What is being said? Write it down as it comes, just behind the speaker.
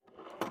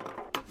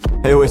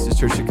Hey, Oasis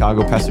Church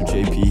Chicago, Pastor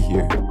JP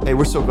here. Hey,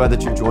 we're so glad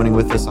that you're joining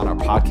with us on our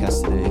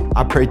podcast today.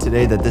 I pray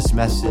today that this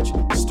message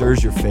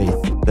stirs your faith,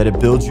 that it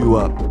builds you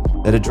up,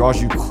 that it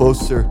draws you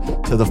closer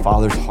to the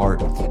Father's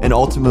heart, and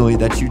ultimately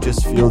that you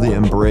just feel the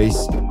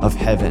embrace of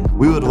heaven.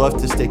 We would love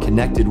to stay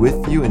connected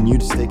with you and you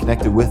to stay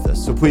connected with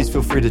us. So please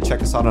feel free to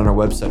check us out on our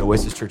website,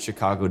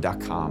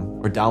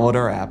 oasischurchchicago.com, or download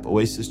our app,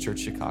 Oasis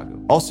Church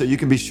Chicago. Also, you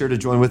can be sure to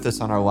join with us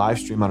on our live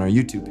stream on our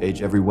YouTube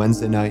page every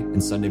Wednesday night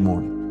and Sunday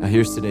morning. Now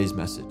here's today's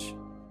message.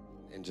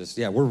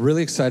 We're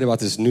really excited about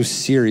this new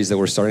series that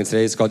we're starting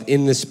today. It's called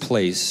In This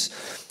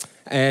Place.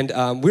 And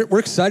we're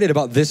excited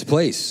about this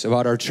place,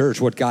 about our church,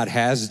 what God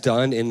has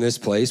done in this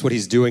place, what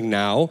he's doing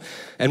now,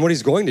 and what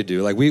he's going to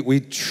do. Like we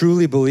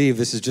truly believe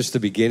this is just the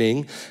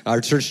beginning.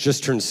 Our church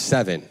just turned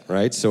 7,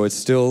 right? So it's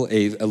still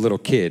a little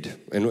kid.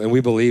 And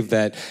we believe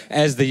that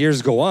as the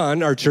years go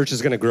on, our church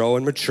is going to grow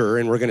and mature,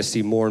 and we're going to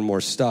see more and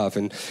more stuff.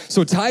 And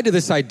so tied to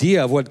this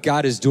idea of what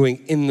God is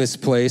doing in this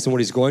place and what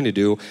he's going to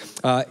do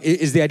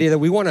is the idea that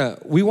we want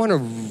to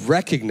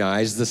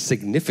recognize the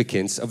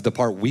significance of the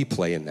part we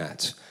play in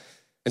that.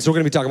 And so we're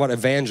going to be talking about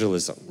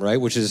evangelism, right?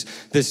 Which is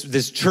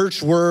this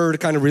church word,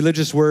 kind of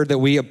religious word that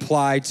we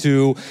apply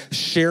to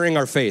sharing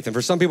our faith. And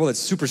for some people, it's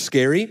super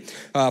scary.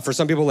 For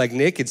some people like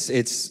Nick, it's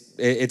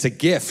a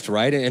gift,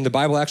 right? And the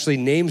Bible actually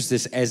names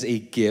this as a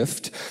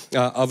gift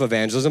of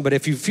evangelism. But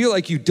if you feel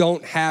like you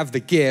don't have the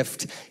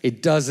gift,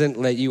 it doesn't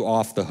let you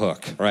off the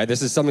hook, right?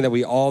 This is something that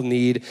we all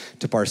need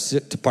to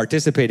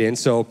participate in.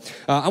 So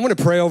I'm going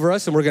to pray over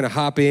us, and we're going to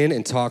hop in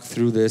and talk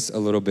through this a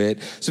little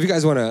bit. So if you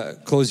guys want to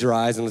close your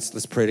eyes and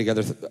let's pray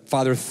together.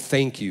 Father,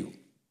 thank you.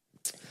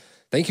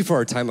 Thank you for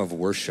our time of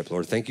worship,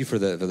 Lord. Thank you for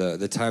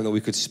the time that we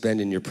could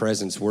spend in your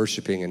presence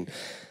worshiping. And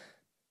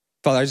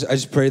Father, I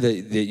just pray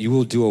that you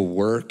will do a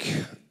work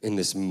in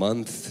this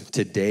month,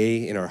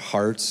 today, in our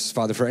hearts.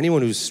 Father, for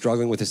anyone who's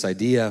struggling with this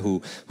idea,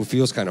 who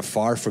feels kind of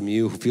far from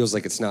you, who feels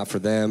like it's not for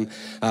them,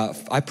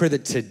 I pray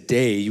that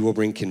today you will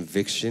bring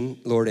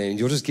conviction, Lord, and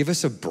you'll just give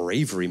us a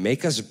bravery.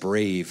 Make us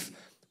brave,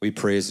 we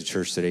pray as a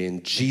church today.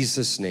 In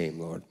Jesus' name,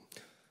 Lord.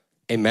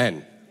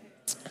 Amen.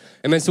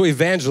 Amen. So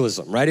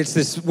evangelism, right? It's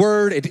this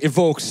word, it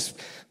evokes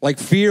like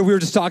fear. We were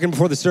just talking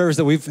before the service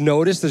that we've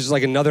noticed there's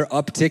like another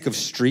uptick of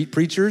street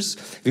preachers.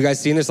 Have you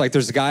guys seen this? Like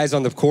there's guys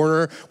on the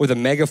corner with a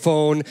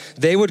megaphone.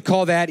 They would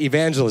call that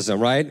evangelism,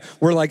 right?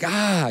 We're like,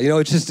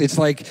 it's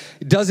like,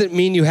 it doesn't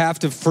mean you have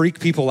to freak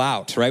people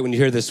out, right? When you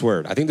hear this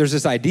word. I think there's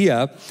this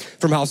idea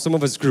from how some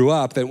of us grew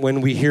up that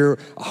when we hear,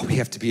 we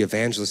have to be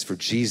evangelists for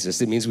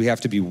Jesus, it means we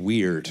have to be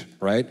weird,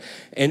 right?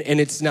 And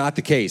it's not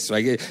the case.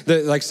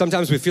 Like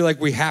sometimes we feel like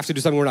we have to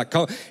do something we're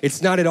not,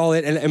 it's not at all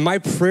it. And my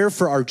prayer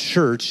for our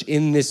church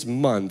in this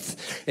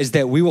month is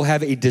that we will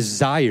have a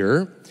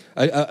desire,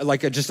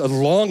 just a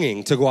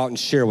longing to go out and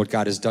share what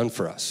God has done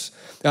for us.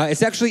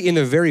 It's actually in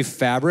the very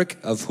fabric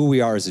of who we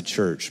are as a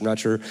church. I'm not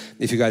sure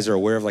if you guys are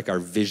aware of like our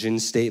vision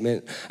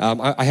statement.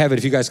 I have it,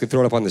 if you guys could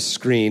throw it up on the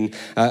screen.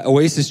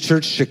 Oasis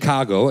Church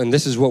Chicago, and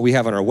this is what we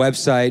have on our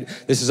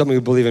website. This is something we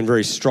believe in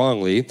very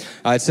strongly.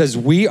 It says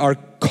we are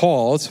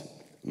called,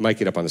 might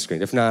get up on the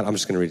screen. If not, I'm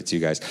just going to read it to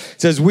you guys. It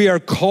says we are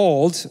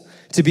called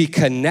to be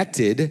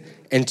connected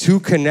and to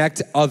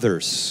connect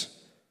others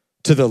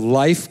to the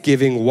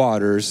life-giving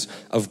waters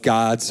of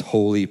God's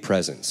holy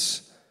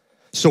presence.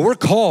 So we're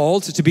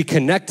called to be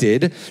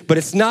connected, but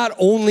it's not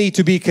only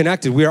to be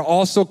connected. We are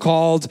also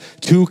called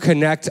to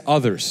connect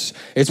others.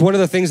 It's one of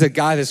the things that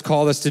God has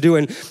called us to do.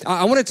 And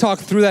I want to talk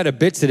through that a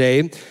bit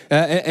today.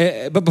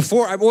 But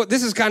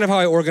this is kind of how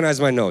I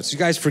organize my notes. You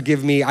guys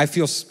forgive me. I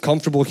feel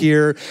comfortable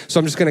here. So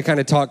I'm just going to kind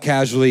of talk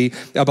casually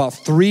about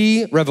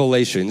 3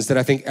 revelations that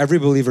I think every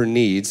believer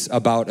needs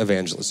about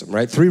evangelism,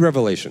 right? 3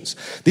 revelations.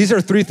 These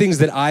are 3 things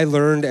that I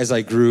learned as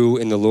I grew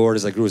in the Lord,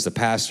 as I grew as a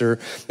pastor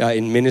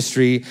in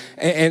ministry.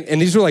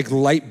 And these were like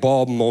light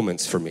bulb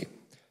moments for me.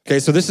 Okay,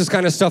 so this is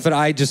kind of stuff that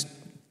I just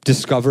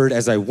discovered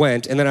as I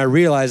went, and then I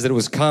realized that it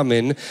was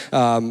common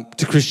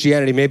to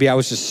Christianity. Maybe I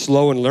was just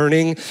slow in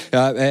learning,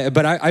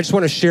 but I just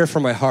want to share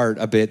from my heart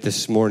a bit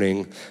this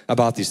morning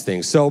about these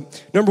things. So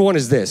number 1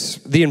 is this,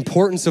 the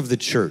importance of the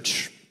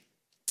church.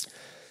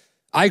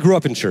 I grew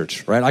up in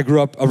church, right? I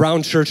grew up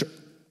around church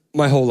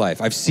my whole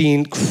life. I've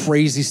seen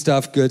crazy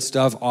stuff, good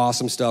stuff,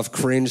 awesome stuff,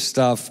 cringe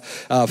stuff,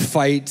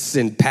 fights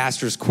and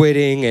pastors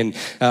quitting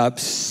and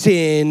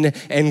sin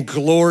and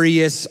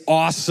glorious,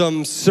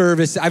 awesome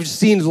service. I've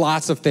seen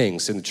lots of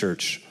things in the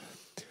church.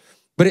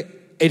 But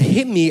it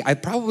hit me,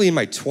 probably in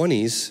my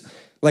 20s,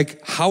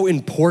 like how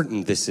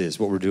important this is,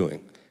 what we're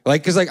doing.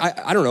 Like, cause like,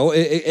 I don't know,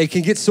 it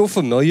can get so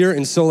familiar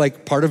and so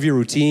like part of your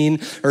routine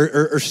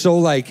or so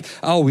like,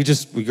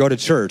 we go to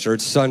church, or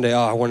it's Sunday,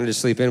 I wanted to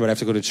sleep in, but I have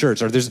to go to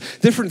church. Or there's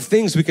different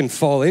things we can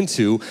fall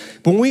into.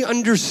 But when we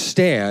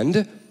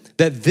understand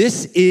that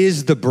this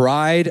is the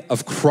bride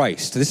of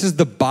Christ. This is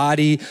the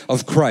body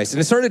of Christ. And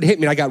it started to hit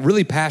me, and I got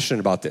really passionate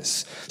about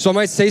this. So I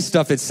might say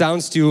stuff that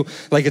sounds to you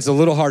like it's a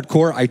little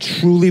hardcore. I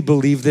truly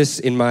believe this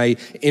in my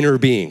inner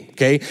being,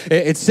 okay?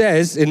 It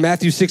says in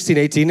Matthew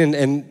 16:18,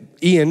 and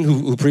Ian,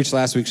 who preached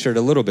last week, shared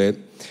a little bit,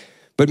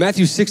 but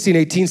Matthew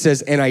 16:18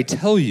 says, "And I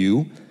tell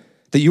you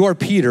that you are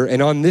Peter,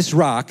 and on this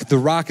rock, the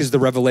rock is the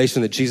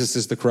revelation that Jesus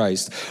is the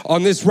Christ.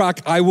 On this rock,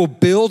 I will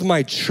build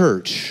my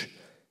church,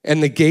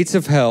 and the gates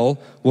of hell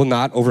will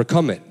not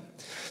overcome it.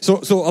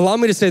 So allow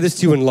me to say this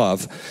to you in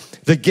love.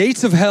 The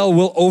gates of hell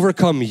will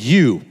overcome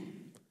you,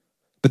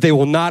 but they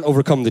will not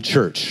overcome the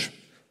church.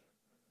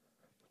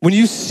 When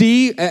you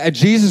see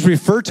Jesus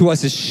refer to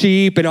us as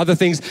sheep and other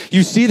things,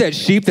 you see that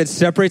sheep that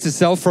separates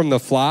itself from the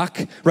flock,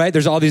 right?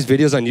 There's all these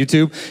videos on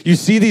YouTube. You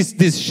see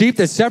this sheep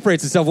that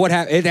separates itself. What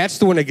happens? That's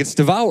the one that gets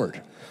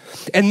devoured.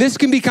 And this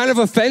can be kind of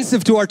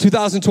offensive to our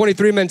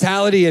 2023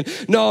 mentality.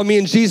 And no, me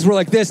and Jesus were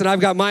like this, and I've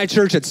got my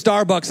church at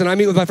Starbucks, and I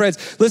meet with my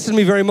friends. Listen to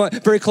me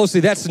very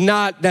closely. That's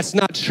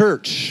not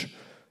church.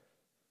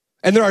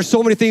 And there are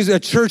so many things. A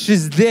church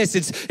is this.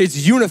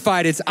 It's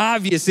unified. It's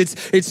obvious.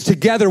 It's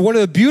together. One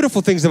of the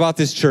beautiful things about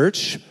this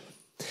church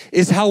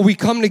is how we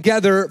come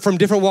together from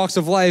different walks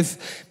of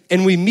life,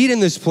 and we meet in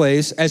this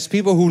place as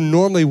people who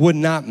normally would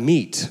not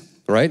meet,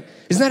 right?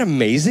 Isn't that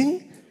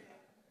amazing?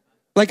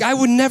 Like, I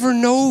would never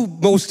know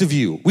most of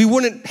you. We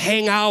wouldn't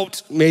hang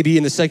out maybe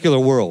in the secular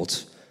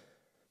world.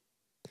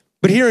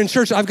 But here in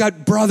church, I've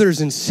got brothers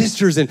and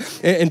sisters and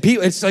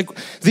people. It's like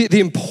the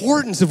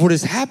importance of what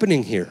is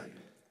happening here.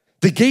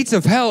 The gates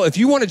of hell, if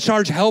you want to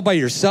charge hell by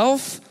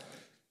yourself,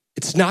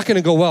 it's not going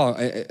to go well.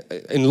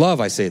 In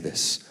love, I say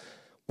this.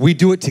 We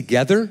do it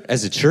together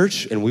as a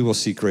church, and we will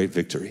see great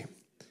victory.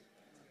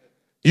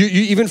 You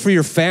even for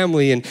your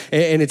family, and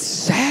it's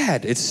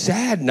sad. It's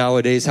sad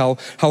nowadays how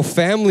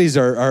families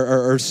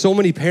are so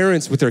many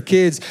parents with their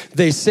kids.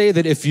 They say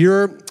that if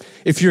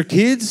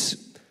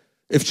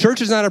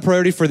church is not a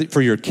priority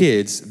for your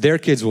kids, their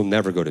kids will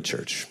never go to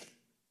church.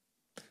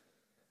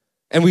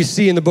 And we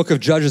see in the book of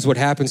Judges what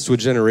happens to a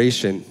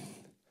generation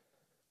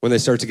when they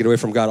start to get away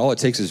from God. All it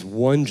takes is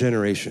one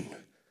generation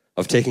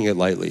of taking it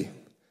lightly.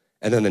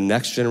 And then the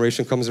next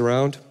generation comes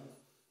around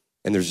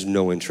and there's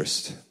no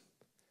interest.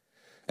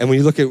 And when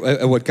you look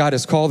at what God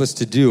has called us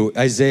to do,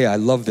 Isaiah, I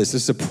love this.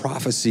 This is a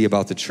prophecy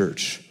about the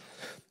church.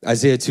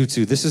 Isaiah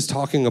 2:2, this is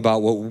talking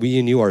about what we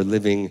and you are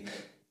living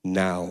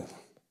now.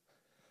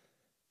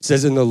 It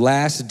says, in the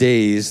last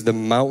days, the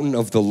mountain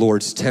of the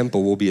Lord's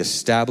temple will be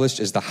established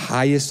as the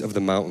highest of the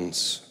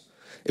mountains.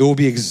 It will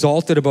be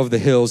exalted above the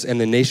hills, and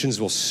the nations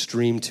will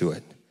stream to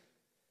it.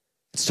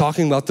 It's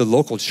talking about the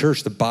local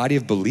church, the body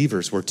of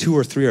believers, where 2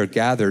 or 3 are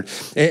gathered.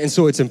 And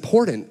so it's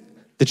important.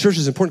 The church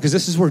is important because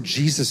this is where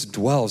Jesus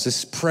dwells.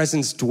 His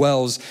presence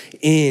dwells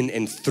in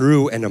and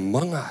through and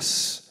among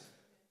us.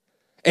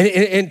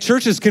 And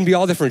churches can be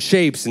all different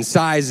shapes and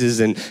sizes.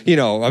 And,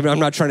 I'm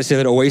not trying to say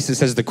that Oasis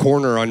has the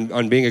corner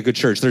on being a good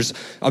church. There's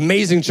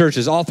amazing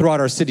churches all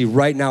throughout our city.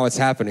 Right now it's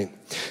happening.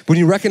 When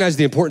you recognize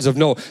the importance of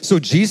so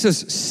Jesus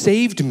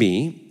saved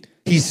me.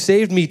 He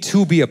saved me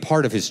to be a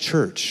part of his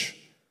church.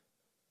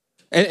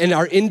 And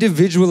our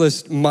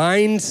individualist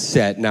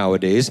mindset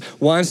nowadays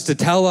wants to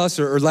tell us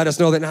or let us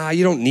know that,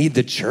 you don't need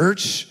the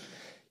church.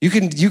 You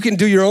can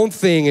do your own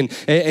thing, and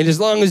as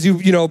long as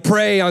you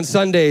pray on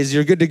Sundays,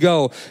 you're good to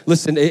go.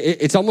 Listen,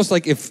 it's almost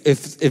like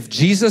if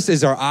Jesus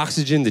is our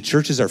oxygen, the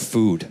church is our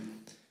food.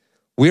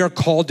 We are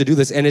called to do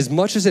this, and as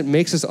much as it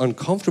makes us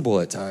uncomfortable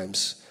at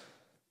times,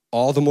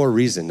 all the more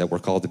reason that we're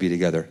called to be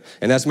together.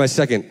 And that's my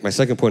second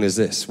point is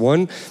this.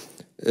 One,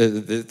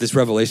 this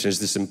revelation is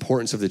this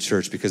importance of the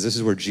church because this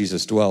is where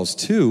Jesus dwells.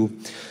 2,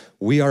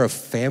 we are a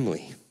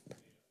family.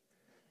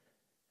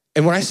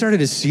 And when I started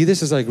to see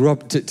this as I grew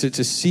up,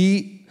 to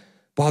see,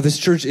 wow, this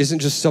church isn't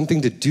just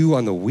something to do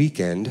on the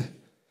weekend.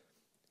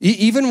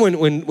 Even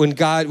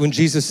when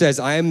Jesus says,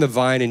 I am the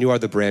vine and you are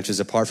the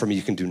branches, apart from me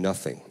you can do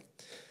nothing.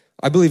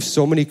 I believe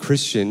so many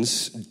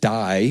Christians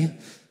die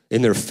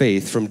in their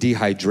faith from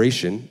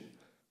dehydration,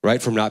 right?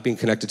 From not being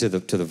connected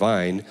to the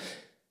vine.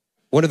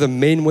 One of the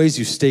main ways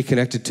you stay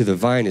connected to the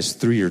vine is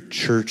through your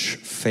church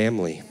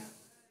family.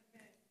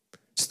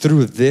 It's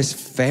through this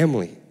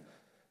family.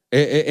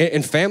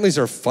 And families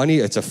are funny.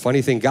 It's a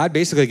funny thing. God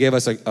basically gave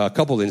us a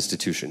couple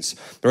institutions.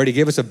 Right? He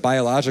gave us a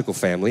biological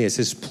family as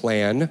his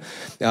plan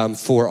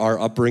for our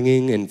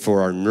upbringing and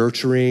for our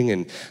nurturing,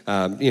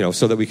 and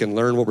so that we can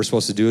learn what we're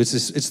supposed to do.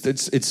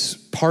 It's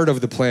part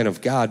of the plan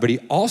of God. But he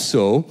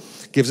also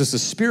gives us a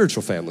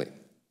spiritual family.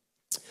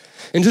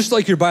 And just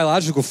like your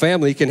biological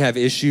family can have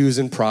issues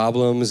and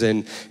problems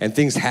and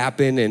things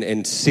happen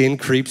and sin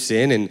creeps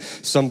in, and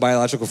some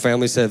biological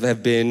families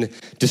have been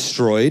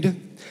destroyed.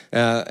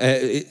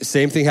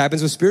 Same thing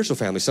happens with spiritual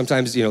families.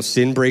 Sometimes,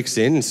 sin breaks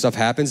in and stuff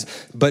happens,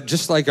 but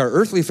just like our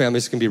earthly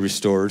families can be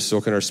restored, so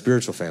can our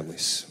spiritual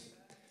families.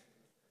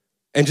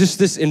 And just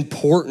this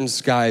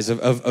importance, guys,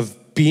 of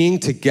being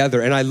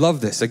together. And I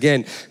love this.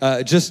 Again,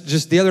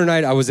 just the other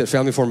night, I was at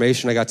Family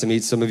Formation. I got to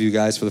meet some of you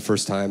guys for the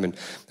first time, and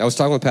I was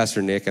talking with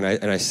Pastor Nick, and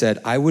I said,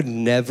 I would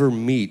never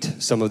meet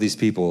some of these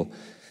people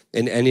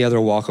in any other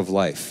walk of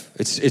life.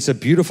 It's a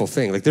beautiful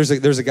thing. Like there's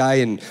a guy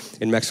in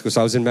Mexico. So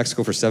I was in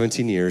Mexico for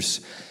 17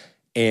 years.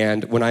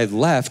 And when I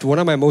left, one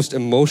of my most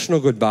emotional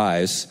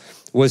goodbyes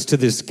was to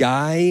this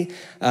guy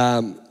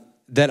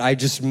that I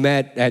just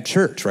met at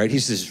church, right?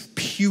 He's this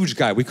huge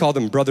guy. We called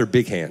him Brother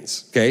Big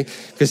Hands, okay?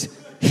 Because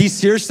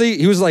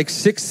he was like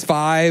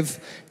 6'5",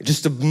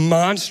 just a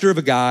monster of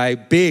a guy,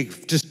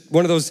 big, just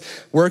one of those,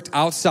 worked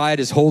outside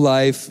his whole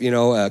life,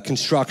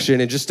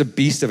 construction, and just a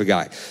beast of a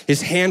guy.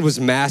 His hand was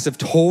massive,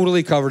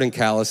 totally covered in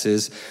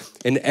calluses.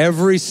 And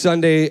every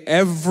Sunday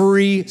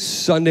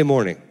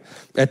morning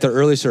at the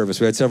early service,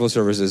 we had several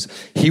services,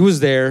 he was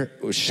there,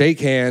 would shake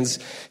hands.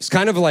 It's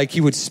kind of like he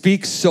would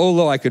speak so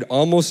low I could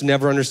almost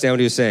never understand what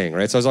he was saying,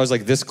 right? So I was always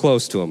like this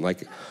close to him,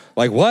 like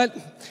what?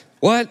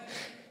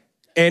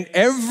 And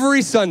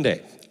every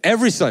Sunday,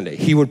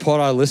 he would pull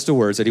out a list of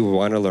words that he would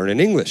want to learn in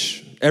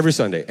English. Every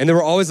Sunday. And they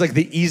were always like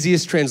the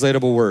easiest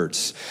translatable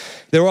words.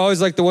 They were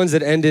always like the ones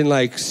that end in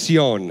like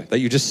sion, that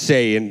you just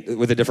say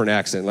with a different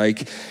accent,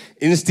 like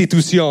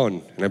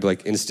institución. And I'd be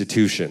like,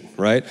 institution,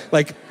 right?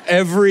 Like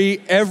every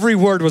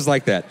word was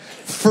like that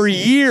for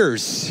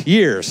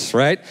years,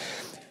 right?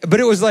 But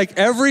it was like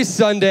every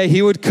Sunday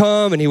he would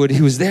come and he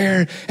was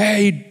there.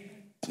 Hey, he'd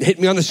hit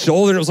me on the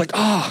shoulder and it was like,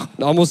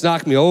 almost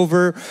knocked me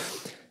over.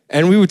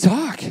 And we would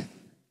talk.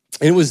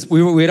 And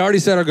we had already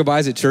said our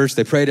goodbyes at church.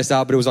 They prayed us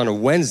out, but it was on a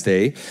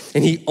Wednesday,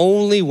 and he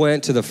only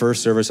went to the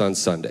first service on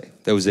Sunday.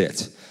 That was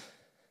it.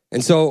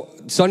 And so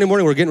Sunday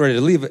morning, we're getting ready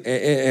to leave,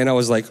 and I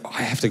was like,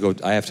 I have to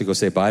go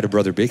say bye to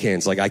Brother Big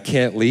Hands. Like, I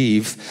can't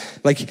leave.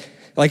 Like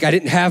I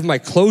didn't have my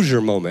closure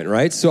moment,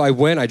 right? So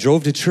I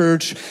drove to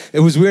church.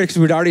 It was weird because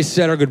we'd already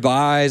said our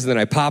goodbyes, and then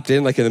I popped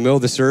in like in the middle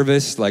of the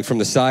service, like from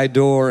the side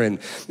door, and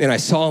I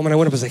saw him, and I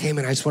went up, I was like, hey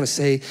man, I just want to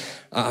say,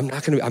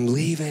 I'm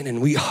leaving,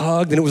 and we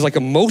hugged, and it was like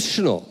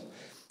emotional.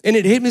 And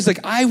it hit me, it's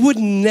like, I would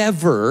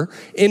never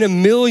in a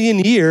million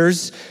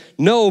years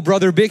know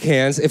Brother Big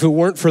Hands if it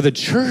weren't for the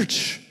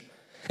church.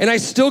 And I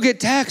still get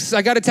texts.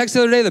 I got a text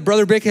the other day that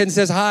Brother Big Hands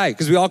says hi,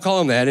 because we all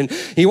call him that. And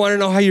he wanted to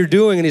know how you're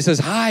doing, and he says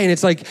hi. And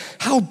it's like,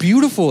 how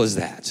beautiful is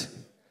that?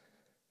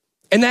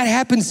 And that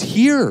happens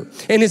here.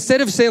 And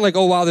instead of saying like,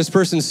 oh, wow, this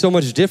person's so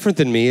much different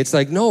than me, it's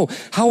like, no,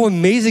 how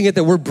amazing it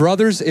that we're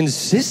brothers and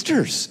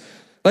sisters.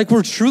 Like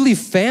we're truly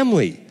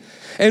family.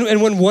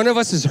 And when one of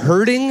us is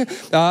hurting,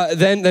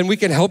 then we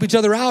can help each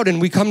other out, and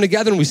we come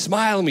together and we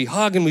smile and we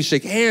hug and we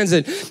shake hands.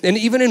 And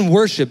even in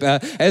worship,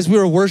 as we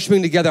were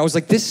worshiping together, I was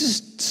like, this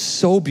is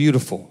so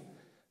beautiful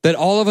that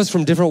all of us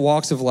from different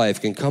walks of life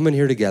can come in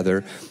here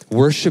together,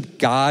 worship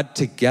God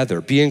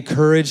together, be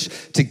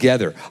encouraged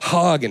together,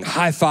 hug and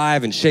high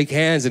five and shake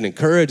hands and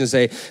encourage and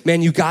say,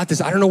 man, you got this.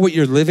 I don't know what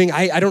you're living.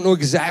 I don't know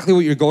exactly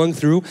what you're going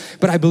through,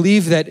 but I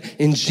believe that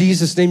in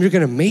Jesus' name, you're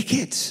going to make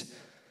it.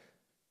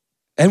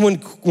 And when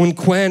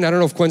Quen, I don't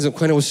know if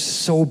Quen, it was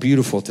so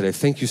beautiful today.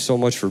 Thank you so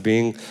much for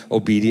being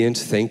obedient.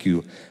 Thank you.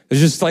 It was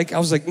just like, I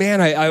was like, man,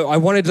 I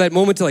wanted that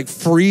moment to like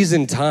freeze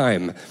in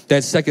time.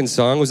 That second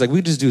song was like,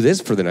 we just do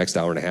this for the next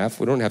hour and a half.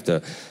 We don't have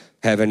to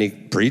have any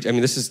preach. I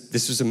mean, this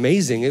was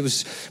amazing.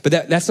 But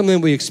that's something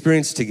that we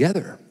experienced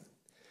together,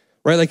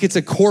 right? Like it's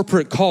a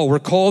corporate call. We're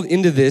called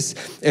into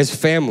this as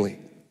family.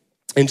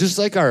 And just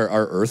like our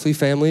earthly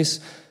families,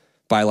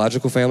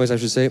 biological families, I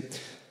should say,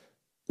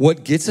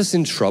 what gets us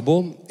in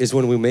trouble is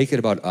when we make it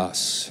about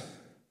us.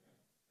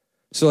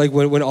 So like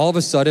when all of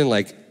a sudden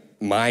like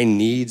my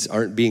needs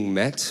aren't being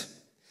met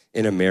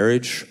in a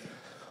marriage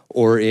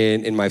or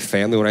in my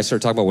family, when I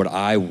start talking about what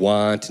I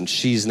want and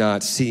she's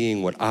not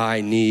seeing what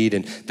I need,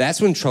 and that's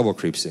when trouble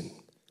creeps in.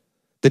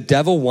 The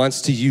devil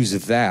wants to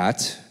use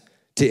that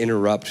to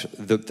interrupt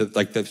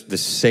the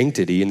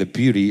sanctity and the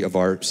beauty of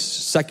our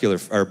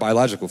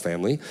biological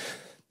family.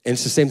 And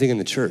it's the same thing in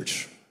the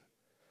church.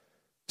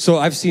 So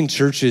I've seen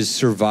churches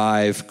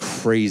survive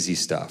crazy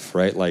stuff,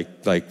 right?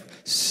 Like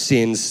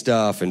sin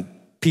stuff and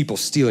people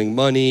stealing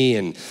money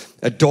and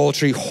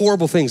adultery,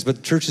 horrible things,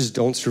 but churches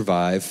don't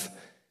survive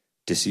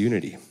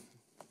disunity.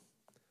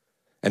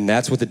 And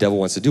that's what the devil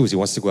wants to do, is he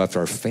wants to go after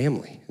our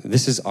family.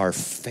 This is our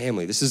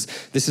family. This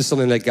is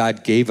something that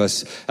God gave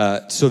us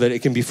so that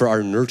it can be for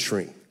our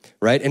nurturing,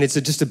 right? And it's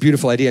just a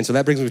beautiful idea. And so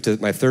that brings me to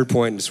my third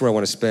point, and this is where I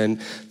want to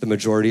spend the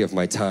majority of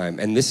my time.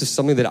 And this is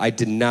something that I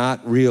did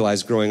not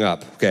realize growing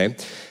up, okay?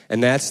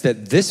 And that's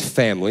that this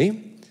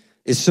family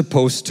is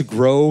supposed to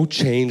grow,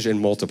 change, and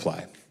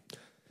multiply.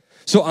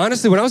 So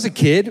honestly, when I was a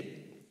kid,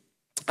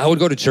 I would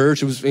go to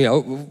church. It was,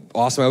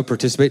 awesome. I would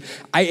participate.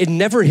 It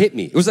never hit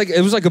me. It was like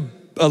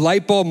a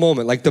light bulb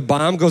moment, like the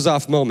bomb goes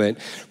off moment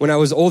when I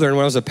was older. And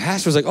when I was a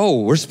pastor, I was like,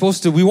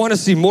 oh, we want to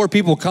see more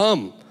people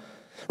come.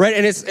 Right?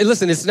 And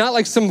it's not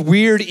like some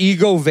weird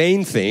ego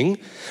vain thing,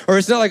 or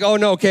it's not like, oh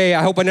no, okay,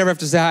 I hope I never have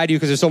to say hi to you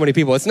because there's so many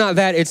people. It's not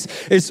that.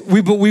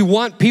 But we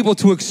want people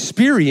to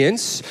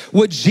experience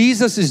what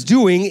Jesus is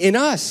doing in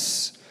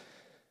us.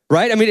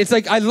 Right? I mean, it's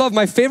like,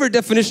 my favorite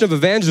definition of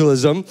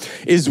evangelism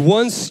is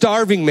one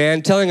starving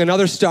man telling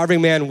another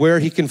starving man where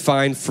he can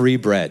find free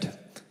bread.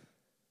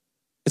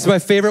 It's my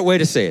favorite way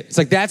to say it. It's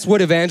like, that's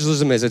what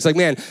evangelism is. It's like,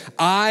 man,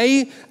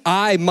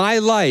 my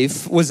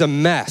life was a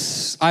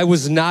mess. I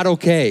was not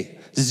okay.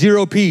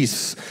 Zero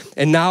peace.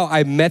 And now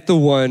I met the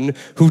one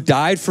who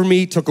died for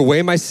me, took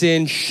away my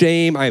sin,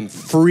 shame. I'm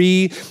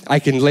free. I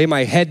can lay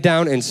my head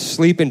down and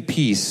sleep in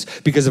peace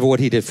because of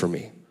what he did for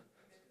me.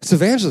 It's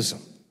evangelism,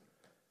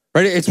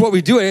 right? It's what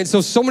we do. And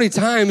so many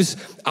times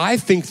I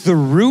think the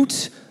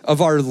root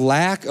of our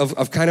lack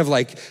of kind of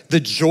like the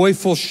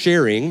joyful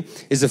sharing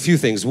is a few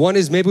things. One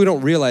is maybe we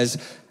don't realize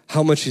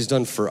how much he's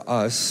done for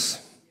us.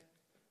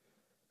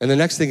 And the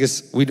next thing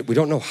is we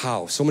don't know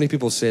how. So many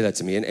people say that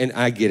to me, and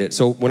I get it.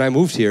 So when I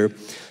moved here,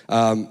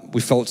 we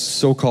felt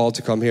so called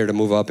to come here to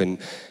move up, and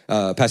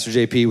Pastor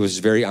JP was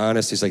very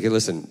honest. He's like, hey,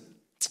 listen,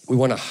 we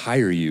want to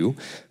hire you,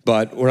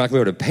 but we're not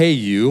going to be able to pay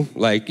you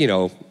like,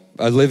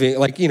 a living,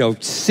 like,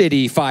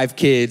 city, 5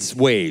 kids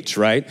wage,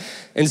 right?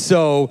 And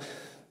so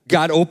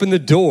God opened the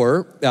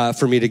door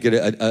for me to get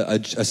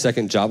a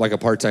second job, like a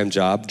part-time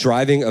job,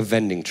 driving a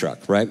vending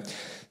truck, right?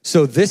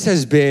 So this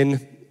has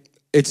been...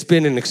 It's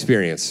been an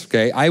experience,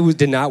 okay? I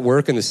did not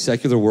work in the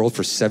secular world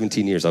for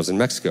 17 years. I was in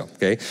Mexico,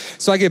 okay?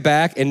 So I get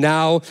back, and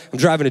now I'm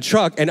driving a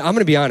truck, and I'm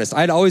gonna be honest,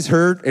 I'd always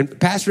heard, and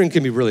pastoring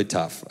can be really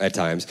tough at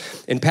times,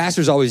 and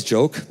pastors always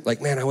joke,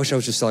 like, man, I wish I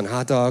was just selling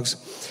hot dogs.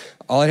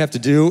 All I'd have to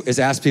do is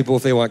ask people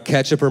if they want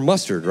ketchup or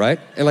mustard, right?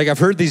 And like I've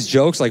heard these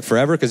jokes like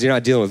forever because you're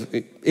not dealing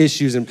with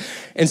issues, and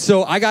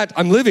so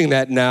I'm living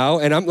that now,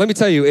 and let me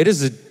tell you,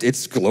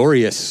 it's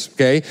glorious,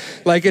 okay?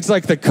 Like it's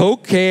like the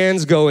Coke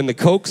cans go in the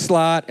Coke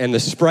slot, and the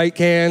Sprite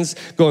cans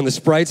go in the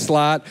Sprite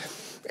slot.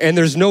 And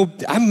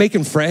I'm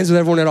making friends with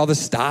everyone at all the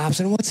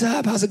stops, and what's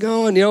up? How's it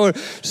going?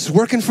 Just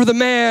working for the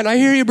man. I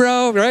hear you,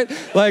 bro, right?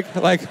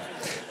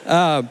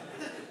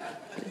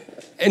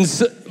 And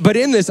so, but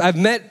in this,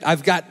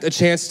 I've got a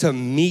chance to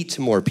meet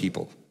more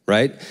people,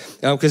 right?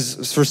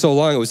 Because for so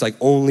long, it was like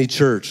only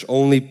church,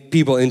 only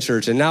people in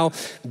church. And now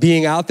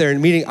being out there and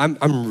meeting,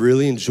 I'm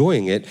really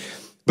enjoying it.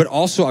 But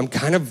also I'm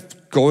kind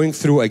of going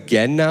through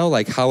again now,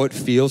 like how it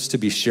feels to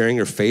be sharing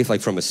your faith,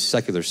 like from a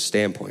secular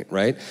standpoint,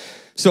 right?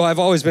 So I've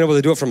always been able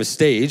to do it from a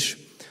stage,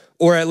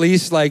 or at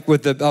least like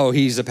with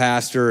he's a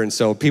pastor, and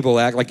so people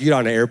act like you get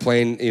on an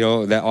airplane,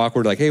 that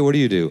awkward, like, hey, what do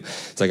you do?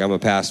 It's like, I'm a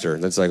pastor.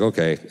 That's like,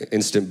 okay,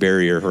 instant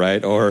barrier,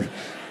 right? Or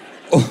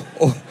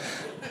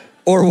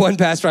one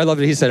pastor, I loved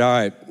it, he said, all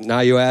right,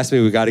 now you ask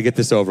me, we got to get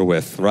this over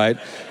with, right?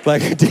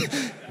 Like,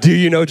 do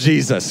you know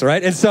Jesus,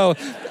 right? And so,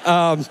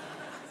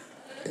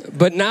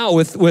 but now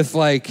with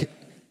like,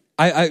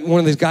 I one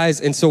of these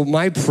guys, and so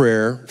my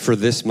prayer for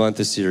this month,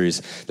 this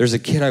series, there's a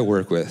kid I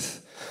work with,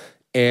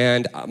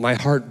 and my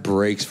heart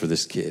breaks for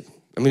this kid.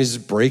 I mean, it's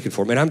just breaking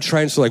for him. And I'm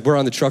trying, so like we're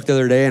on the truck the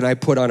other day, and I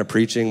put on a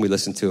preaching, we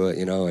listened to it,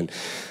 and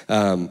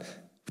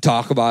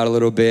talk about it a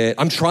little bit.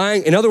 I'm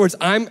trying, in other words,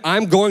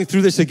 I'm going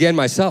through this again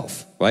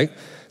myself, right?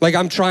 Like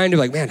I'm trying to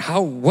like, man,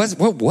 what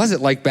was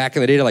it like back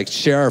in the day to like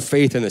share our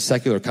faith in the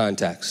secular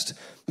context?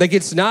 Like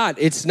it's not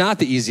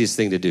the easiest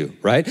thing to do,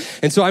 right?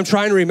 And so I'm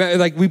trying to remember,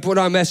 like we put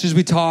on messages,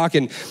 we talk,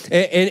 and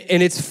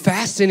it's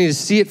fascinating to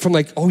see it from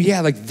like, oh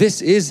yeah, like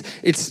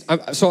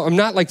so I'm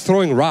not like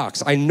throwing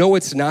rocks. I know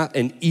it's not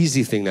an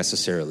easy thing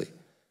necessarily,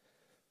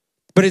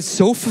 but it's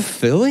so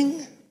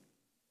fulfilling.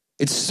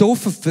 It's so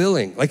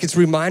fulfilling. Like it's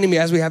reminding me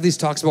as we have these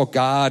talks about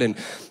God,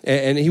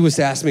 and he was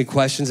asking me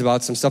questions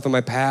about some stuff in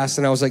my past,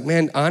 and I was like,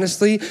 man,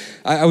 honestly,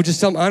 I would just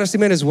tell him, honestly,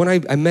 man, is when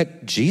I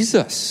met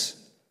Jesus.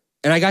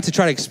 And I got to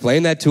try to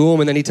explain that to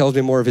him, and then he tells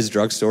me more of his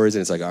drug stories,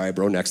 and it's like, all right,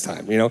 bro, next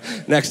time,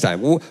 next time.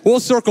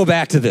 We'll circle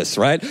back to this,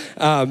 right?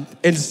 But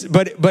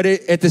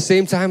at the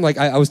same time, like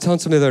I was telling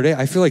somebody the other day,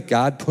 I feel like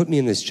God put me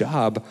in this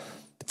job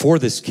for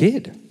this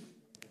kid.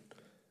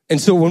 And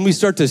so when we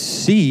start to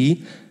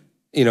see,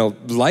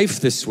 life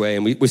this way,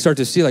 and we start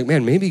to see like,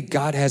 man, maybe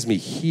God has me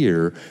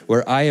here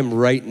where I am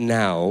right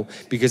now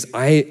because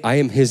I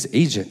am his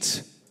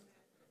agent.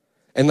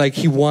 And like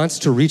he wants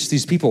to reach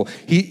these people.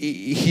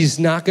 He's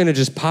not going to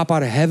just pop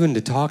out of heaven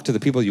to talk to the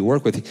people you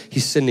work with.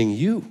 He's sending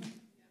you.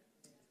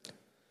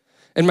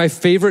 And my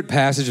favorite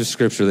passage of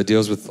scripture that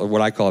deals with what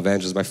I call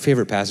evangelism, my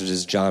favorite passage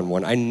is John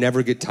 1. I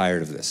never get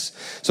tired of this.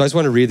 So I just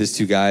want to read this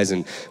to you guys,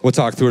 and we'll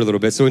talk through it a little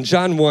bit. So in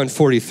John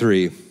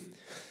 1:43,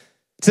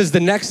 it says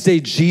the next day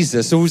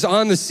Jesus, so who's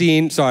on the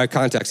scene,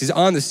 context, he's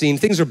on the scene,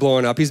 things are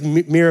blowing up, he's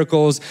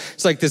miracles,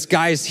 it's like this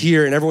guy's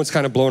here and everyone's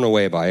kind of blown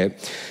away by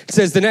it. It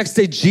says the next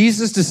day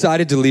Jesus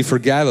decided to leave for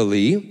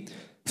Galilee.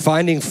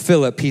 Finding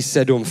Philip, he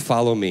said to him,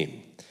 follow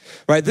me.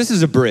 Right, this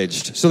is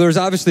abridged. So there was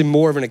obviously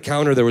more of an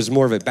encounter, there was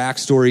more of a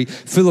backstory.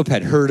 Philip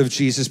had heard of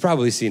Jesus,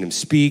 probably seen him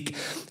speak,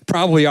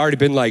 probably already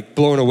been like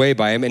blown away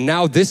by him, and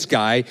now this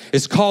guy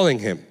is calling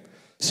him.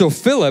 So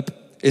Philip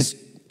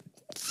is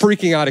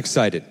freaking out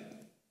excited.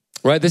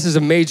 Right, this is a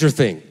major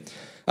thing.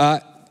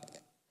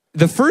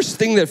 The first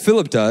thing that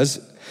Philip does,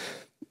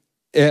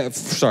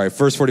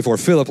 verse 44,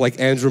 Philip,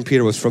 like Andrew and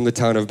Peter, was from the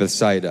town of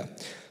Bethsaida.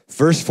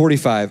 Verse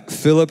 45,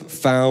 Philip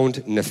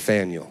found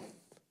Nathanael.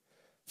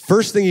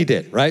 First thing he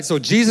did, right? So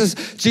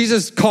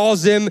Jesus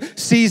calls him,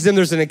 sees him,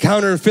 there's an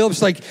encounter, and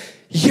Philip's like,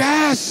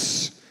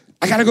 yes,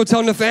 I gotta go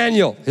tell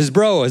Nathanael, his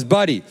bro, his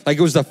buddy. Like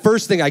it was the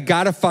first thing, I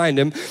gotta find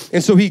him.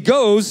 And so he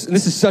goes, and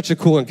this is such a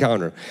cool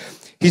encounter.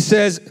 He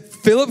says,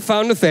 Philip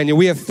found Nathanael.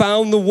 We have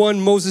found the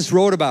one Moses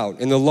wrote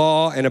about in the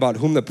law and about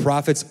whom the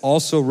prophets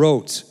also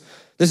wrote.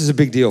 This is a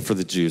big deal for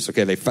the Jews,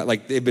 okay?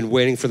 They've been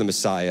waiting for the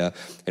Messiah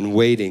and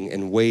waiting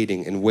and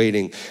waiting and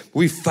waiting.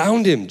 We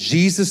found him,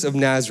 Jesus of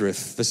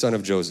Nazareth, the son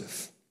of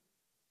Joseph.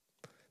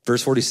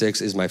 Verse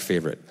 46 is my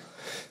favorite.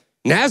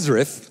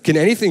 Nazareth, can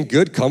anything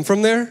good come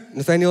from there?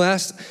 Nathaniel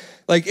asked.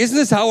 Like, isn't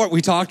this how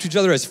we talk to each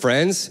other as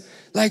friends?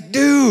 Like,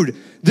 dude,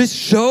 this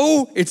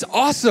show, it's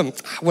awesome.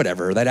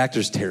 Whatever, that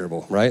actor's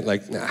terrible, right?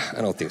 Like, nah,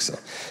 I don't think so.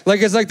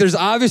 Like, it's like there's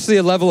obviously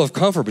a level of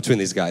comfort between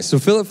these guys. So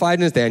Philip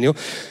fired Nathaniel.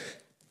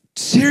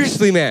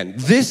 Seriously, man,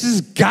 this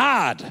is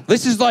God.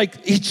 This is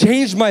like, he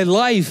changed my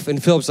life.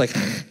 And Philip's like,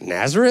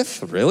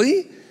 Nazareth?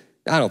 Really?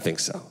 I don't think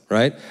so,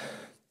 right?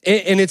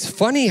 And it's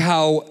funny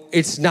how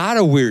it's not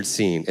a weird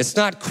scene. It's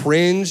not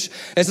cringe.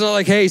 It's not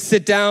like, hey,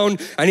 sit down.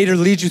 I need to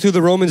lead you through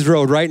the Romans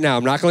road right now.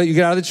 I'm not going to let you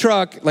get out of the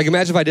truck. Like,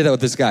 imagine if I did that with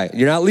this guy.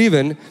 You're not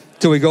leaving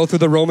till we go through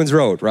the Romans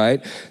road,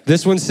 right?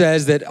 This one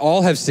says that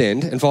all have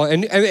sinned and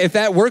fallen. And if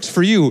that works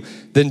for you,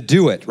 then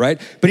do it, right?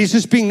 But he's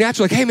just being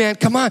natural. Like, hey, man,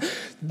 come on.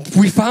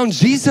 We found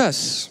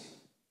Jesus.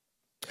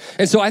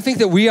 And so I think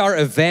that we are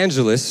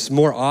evangelists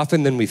more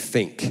often than we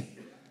think.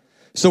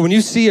 So when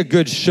you see a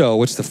good show,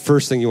 what's the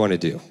first thing you want to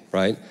do,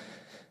 right?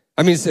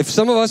 I mean, if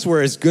some of us were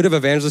as good of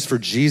evangelists for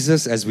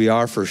Jesus as we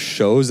are for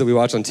shows that we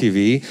watch on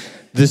TV,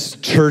 this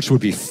church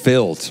would be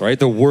filled, right?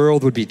 The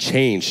world would be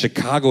changed.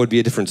 Chicago would be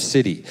a different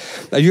city.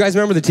 You guys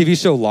remember the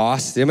TV show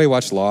Lost? Did anybody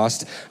watch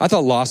Lost? I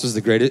thought Lost was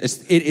the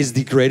greatest. It is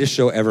the greatest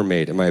show ever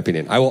made, in my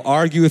opinion. I will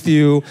argue with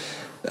you.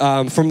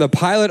 From the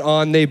pilot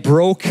on, they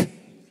broke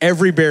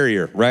every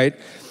barrier, right?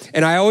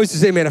 And I always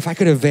say, man, if I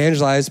could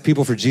evangelize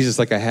people for Jesus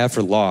like I have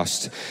for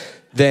Lost,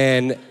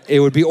 then it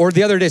would be, or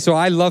the other day, so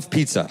I love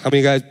pizza. How many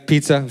of you guys,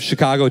 pizza,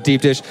 Chicago,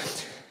 deep dish?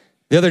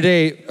 The other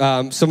day,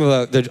 some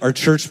of our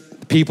church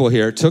people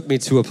here took me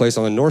to a place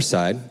on the north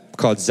side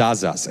called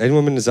Zaza's.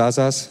 Anyone been to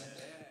Zaza's?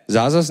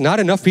 Zaza's? Not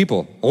enough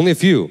people, only a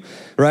few,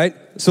 right?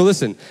 So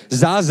listen,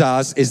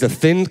 Zaza's is the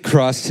thin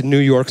crust New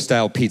York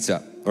style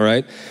pizza, all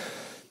right?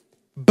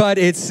 But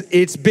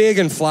it's big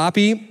and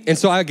floppy. And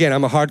so again,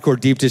 I'm a hardcore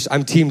deep dish.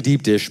 I'm team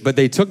deep dish, but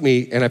they took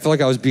me and I felt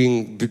like I was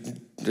being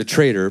a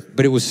traitor,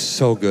 but it was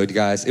so good,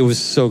 guys. It was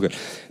so good.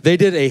 They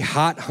did a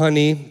hot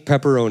honey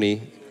pepperoni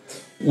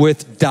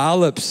with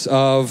dollops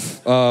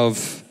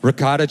of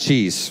ricotta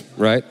cheese,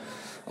 right?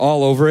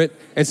 All over it.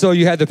 And so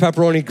you had the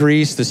pepperoni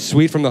grease, the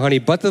sweet from the honey,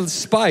 but the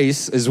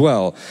spice as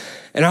well.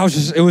 And I was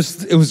just,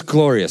 it was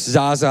glorious.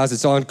 Zaza's,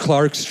 it's on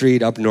Clark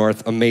Street up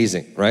north.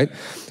 Amazing, right?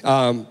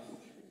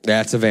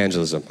 That's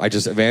evangelism. I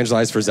just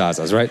evangelized for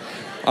Zaza's, right?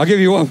 I'll get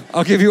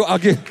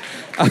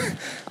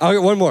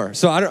one more.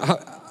 So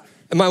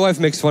my wife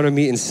makes fun of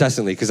me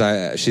incessantly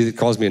because she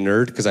calls me a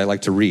nerd because I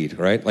like to read,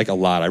 right? Like a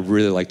lot. I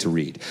really like to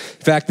read. In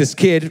fact, this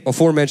kid,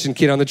 aforementioned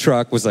kid on the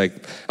truck was like,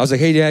 I was like,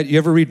 hey, Dad, you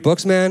ever read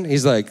books, man?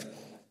 He's like,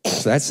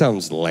 that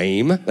sounds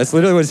lame. That's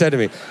literally what he said to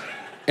me.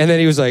 And then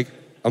he was like,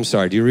 I'm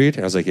sorry, do you read?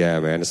 And I was like, yeah,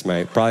 man, it's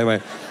probably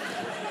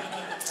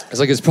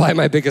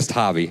my biggest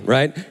hobby,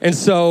 right? And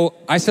so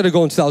I set a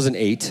goal in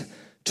 2008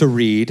 to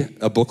read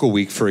a book a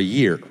week for a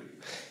year.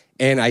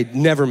 And I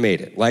never made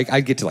it. Like,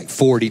 I'd get to like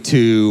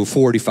 42,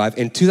 45.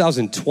 In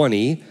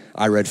 2020,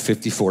 I read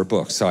 54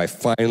 books. So I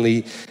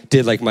finally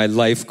did like my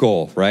life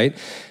goal, right?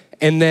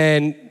 And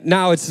then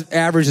now its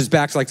average is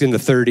back to like in the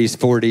 30s,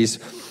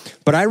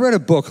 40s. But I read a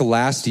book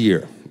last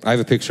year. I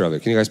have a picture of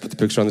it. Can you guys put the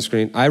picture on the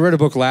screen? I read a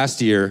book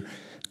last year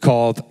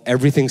called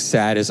Everything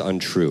Sad is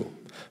Untrue,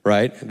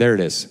 right? There it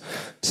is.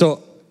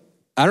 So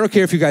I don't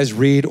care if you guys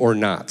read or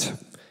not.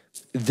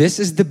 This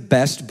is the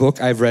best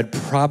book I've read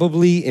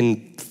probably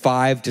in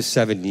 5 to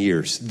 7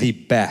 years. The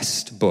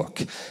best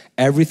book.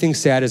 Everything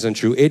Sad is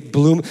Untrue.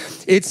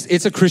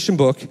 It's a Christian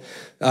book.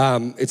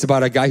 It's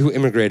about a guy who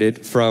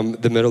immigrated from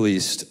the Middle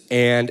East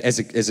and as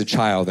a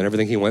child and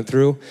everything he went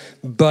through.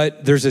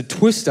 But there's a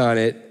twist on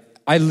it.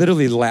 I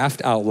literally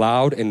laughed out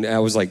loud and I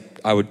was like,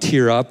 I would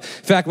tear up. In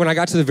fact, when I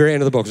got to the very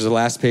end of the book, it was the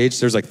last page.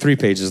 There's like 3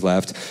 pages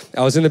left.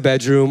 I was in the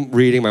bedroom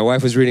reading. My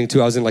wife was reading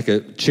too. I was in like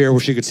a chair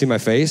where she could see my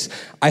face.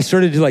 I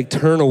started to like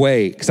turn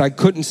away because I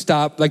couldn't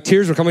stop. Like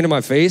tears were coming to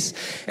my face.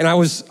 And I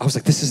was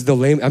like, this is the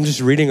lame. I'm just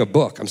reading a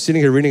book. I'm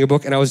sitting here reading a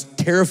book and I was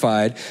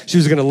terrified. She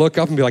was going to look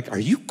up and be like, are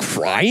you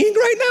crying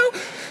right now?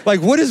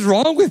 Like, what is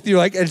wrong with you?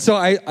 Like, and so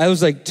I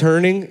was like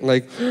turning,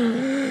 like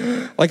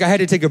I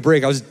had to take a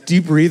break. I was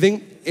deep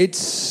breathing. It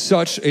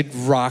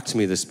rocked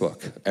me, this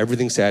book.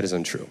 Everything Sad is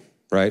Untrue,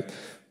 right?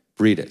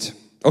 Read it.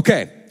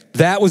 Okay,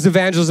 that was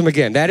evangelism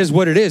again. That is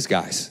what it is,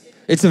 guys.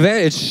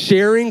 It's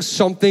sharing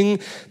something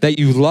that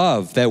you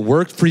love, that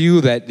worked for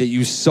you, that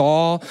you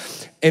saw.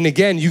 And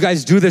again, you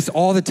guys do this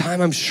all the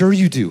time. I'm sure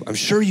you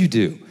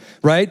do.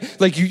 Right?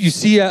 Like you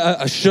see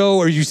a show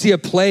or you see a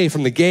play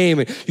from the game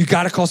and you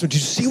got to call someone, did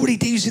you see what he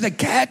did? You see the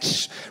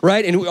catch?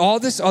 Right? And all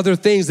this other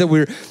things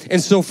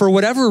and so for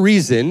whatever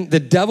reason, the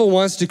devil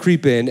wants to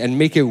creep in and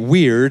make it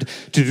weird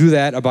to do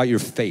that about your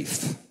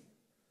faith.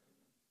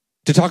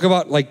 To talk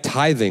about like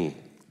tithing.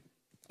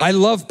 I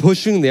love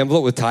pushing the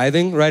envelope with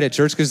tithing, right, at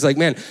church because it's like,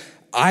 man,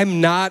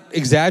 I'm not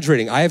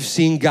exaggerating. I have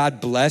seen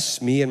God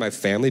bless me and my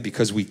family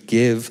because we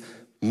give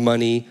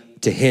money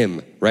to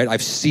him, right?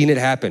 I've seen it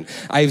happen.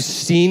 I've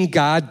seen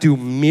God do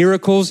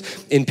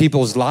miracles in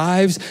people's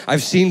lives.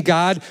 I've seen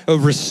God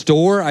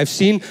restore. I've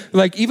seen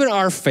like even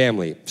our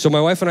family. So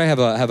my wife and I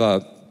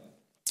have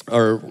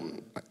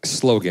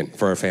slogan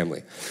for our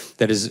family.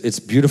 That is, it's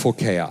beautiful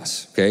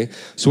chaos, okay?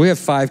 So we have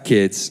 5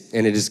 kids,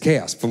 and it is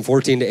chaos from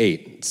 14 to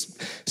 8.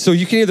 So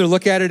you can either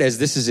look at it as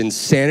this is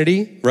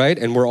insanity, right?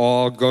 And we're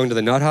all going to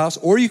the nut house,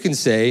 or you can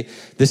say,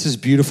 this is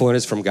beautiful and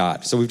it's from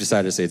God. So we've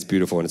decided to say it's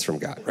beautiful and it's from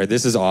God, right?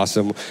 This is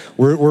awesome.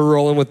 We're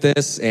rolling with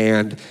this,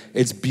 and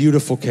it's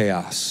beautiful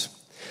chaos.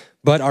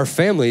 But our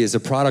family is a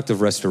product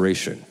of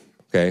restoration,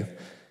 okay?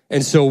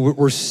 And so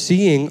we're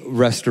seeing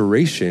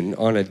restoration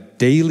on a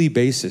daily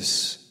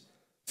basis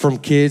from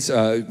kids.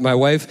 My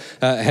wife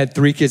had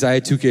 3 kids. I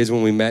had 2 kids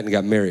when we met and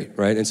got married,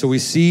 right? And so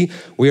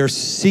we are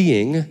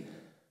seeing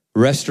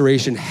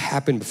restoration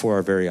happen before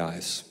our very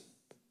eyes.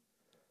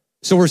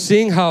 So we're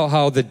seeing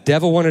how the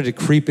devil wanted to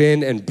creep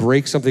in and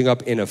break something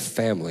up in a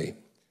family,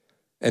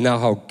 and now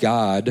how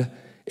God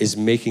is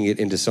making it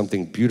into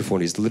something beautiful,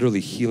 and he's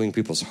literally healing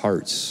people's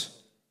hearts.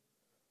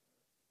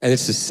 And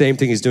it's the same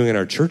thing he's doing in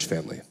our church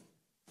family.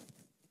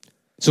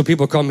 So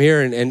people come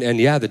here and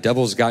yeah, the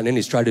devil's gotten in.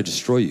 He's tried to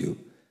destroy you.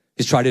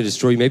 He's tried to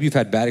destroy you. Maybe you've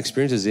had bad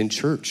experiences in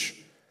church.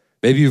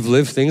 Maybe you've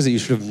lived things that you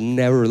should have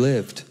never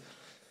lived.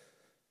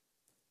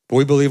 But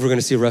we believe we're going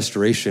to see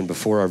restoration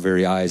before our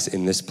very eyes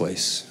in this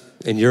place,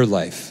 in your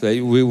life.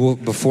 That we will,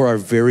 before our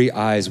very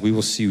eyes, we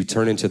will see you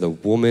turn into the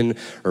woman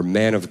or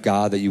man of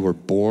God that you were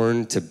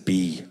born to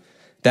be.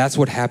 That's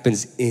what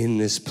happens in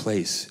this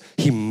place.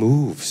 He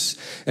moves,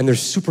 and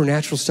there's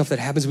supernatural stuff that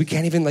happens we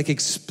can't even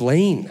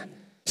explain.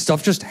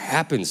 Stuff just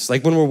happens.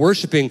 Like when we're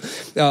worshiping,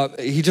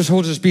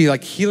 he'll just be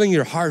healing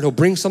your heart. He'll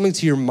bring something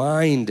to your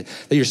mind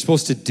that you're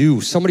supposed to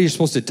do, somebody you're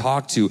supposed to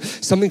talk to,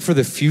 something for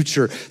the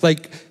future.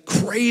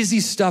 Crazy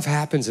stuff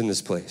happens in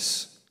this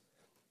place.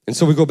 And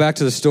so we go back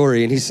to the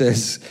story, and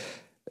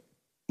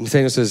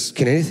Nathanael says,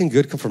 can anything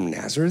good come from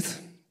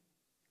Nazareth?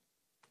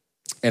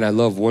 And I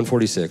love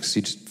 146.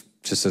 He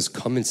just says,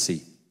 come and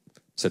see.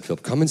 Said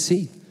Philip, come and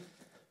see.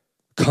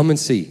 Come and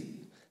see.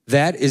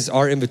 That is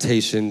our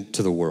invitation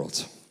to the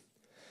world.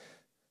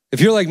 If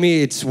you're like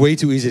me, it's way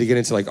too easy to get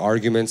into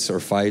arguments or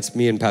fights.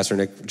 Me and Pastor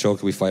Nick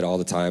joke, we fight all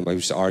the time. We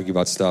used to argue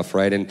about stuff,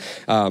 right? And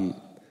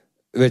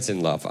it's in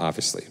love,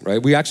 obviously,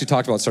 right? We actually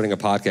talked about starting a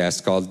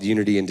podcast called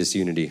Unity and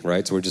Disunity,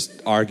 right? So we're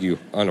just argue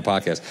on a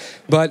podcast.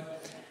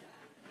 But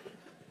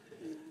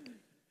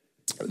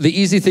the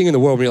easy thing in the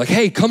world when you're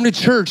hey, come to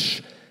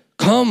church.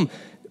 Come.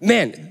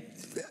 Man,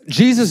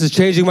 Jesus is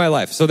changing my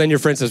life. So then your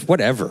friend says,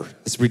 whatever.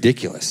 It's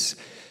ridiculous.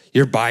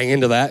 You're buying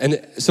into that.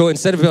 And so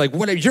instead of being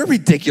whatever, you're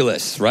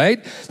ridiculous,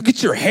 right? Look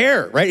at your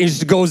hair, right? And it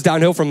just goes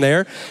downhill from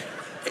there.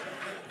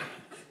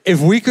 If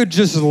we could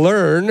just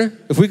learn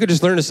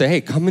to say, hey,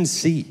 come and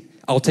see.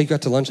 I'll take you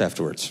out to lunch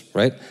afterwards,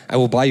 right? I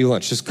will buy you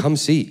lunch. Just come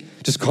see.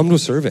 Just come to a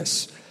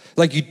service.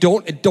 You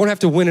don't have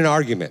to win an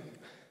argument.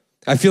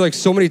 I feel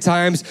so many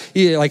times,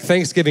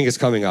 Thanksgiving is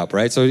coming up,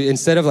 right? So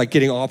instead of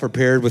getting all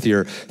prepared with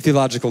your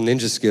theological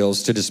ninja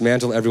skills to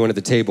dismantle everyone at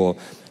the table,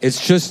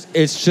 it's just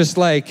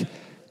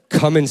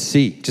come and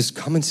see. Just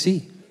come and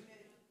see.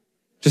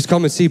 Just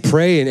come and see,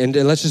 pray, and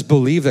let's just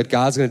believe that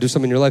God's going to do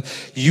something in your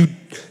life.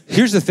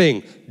 Here's the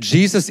thing.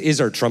 Jesus is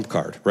our trump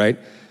card, right?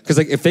 Because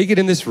if they get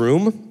in this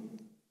room,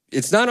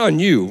 it's not on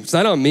you. It's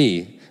not on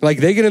me. They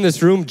get in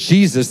this room,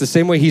 Jesus, the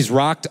same way he's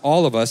rocked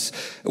all of us,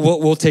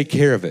 will take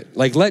care of it.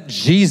 Let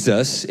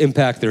Jesus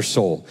impact their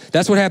soul.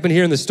 That's what happened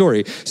here in the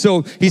story.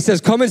 So he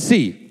says, come and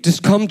see.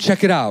 Just come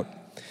check it out.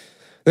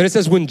 Then it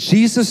says, when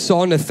Jesus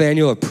saw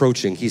Nathanael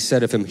approaching, he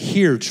said of him,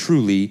 here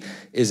truly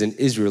is an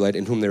Israelite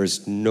in whom there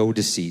is no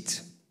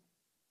deceit.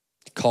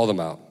 He called him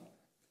out.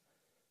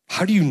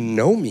 How do you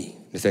know me?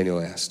 Nathanael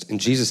asked. And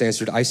Jesus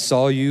answered, I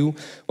saw you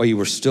while you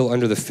were still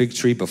under the fig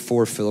tree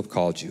before Philip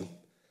called you.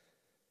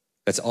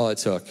 That's all it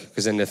took.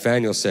 Because then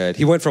Nathanael said,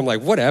 he went from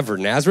whatever,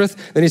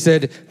 Nazareth. Then he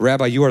said,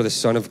 Rabbi, you are the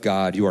Son of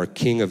God. You are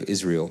King of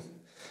Israel.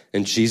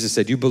 And Jesus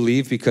said, you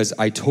believe because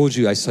I told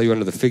you I saw you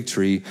under the fig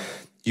tree.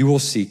 You will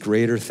see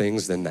greater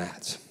things than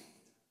that.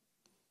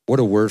 What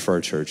a word for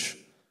our church.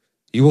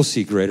 You will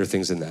see greater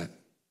things than that.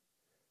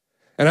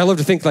 And I love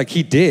to think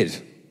he did,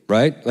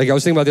 right? I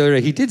was thinking about the other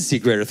day, he did see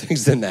greater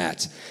things than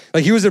that.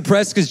 He was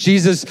impressed because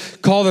Jesus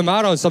called him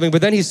out on something,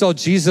 but then he saw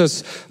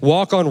Jesus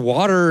walk on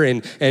water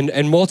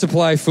and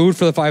multiply food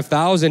for the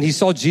 5,000. He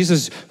saw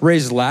Jesus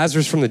raise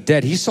Lazarus from the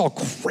dead. He saw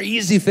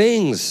crazy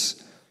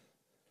things.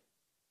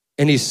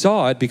 And he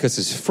saw it because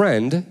his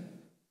friend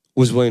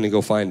was willing to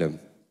go find him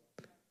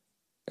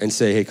and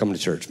say, hey, come to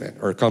church, man,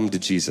 or come to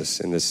Jesus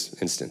in this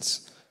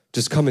instance.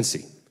 Just come and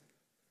see.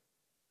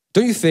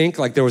 Don't you think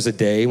there was a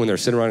day when they were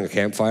sitting around a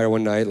campfire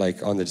one night,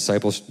 on the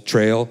disciples'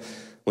 trail,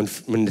 when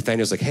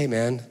Nathanael's hey,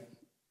 man,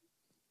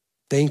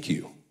 thank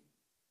you.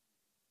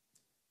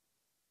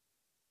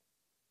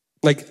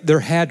 There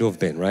had to have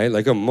been,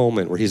 right? A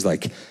moment where he's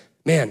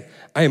man,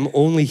 I am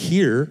only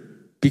here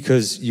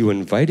because you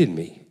invited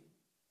me.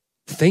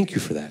 Thank you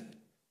for that.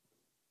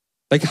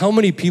 How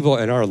many people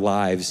in our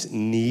lives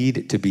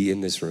need to be in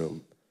this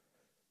room?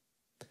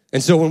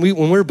 And so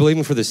when we're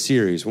believing for this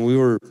series, when we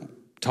were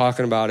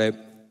talking about it,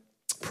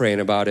 praying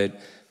about it,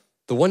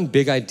 the one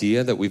big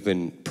idea that we've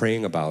been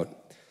praying about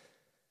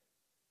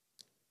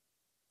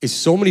is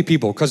so many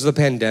people, because of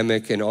the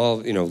pandemic and all,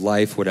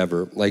 life,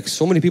 whatever, like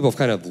so many people have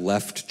kind of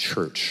left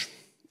church,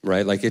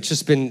 right? Like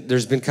there's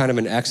been kind of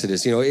an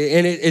exodus, and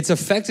it's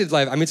affected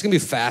life. I mean, it's gonna be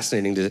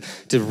fascinating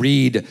to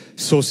read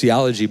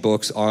sociology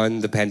books on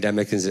the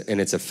pandemic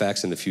and its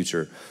effects in the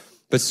future.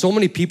 But so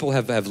many people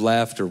have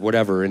left or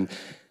whatever, and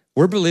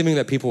we're believing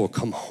that people will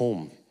come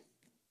home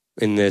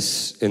in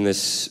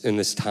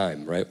this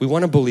time, right? We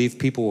wanna believe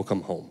people will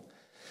come home.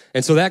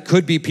 And so that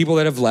could be people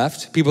that have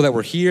left, people that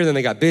were here, then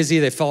they got busy,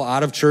 they fell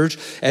out of church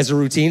as a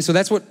routine. So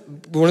that's what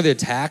one of the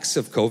attacks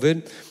of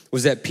COVID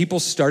was, that people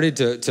started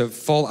to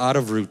fall out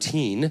of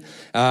routine.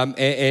 And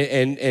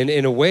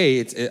in a way,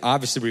 it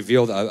obviously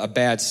revealed a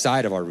bad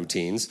side of our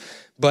routines.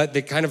 But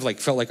they kind of like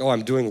felt like, oh,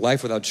 I'm doing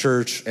life without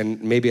church,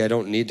 and maybe I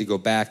don't need to go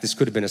back. This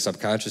could have been a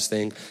subconscious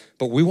thing.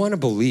 But we want to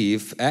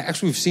believe,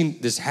 actually we've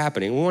seen this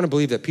happening, we want to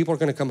believe that people are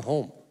going to come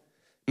home.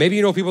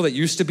 Maybe people that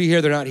used to be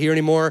here, they're not here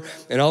anymore,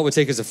 and all it would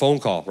take is a phone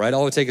call, right?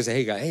 All it would take is,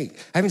 hey, guy, I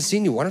haven't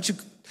seen you. Why don't you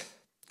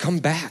come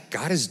back?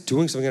 God is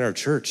doing something in our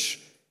church.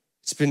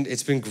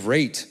 It's been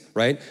great,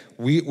 right?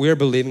 We are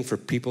believing for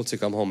people to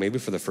come home, maybe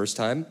for the first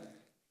time.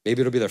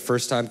 Maybe it'll be their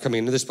first time coming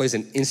into this place,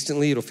 and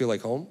instantly it'll feel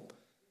like home,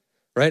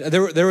 right?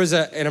 There was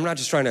and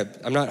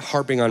I'm not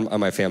harping on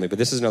my family, but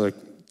this is another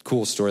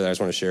cool story that I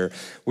just want to share.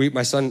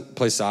 My son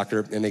plays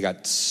soccer, and they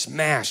got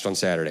smashed on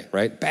Saturday,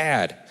 right?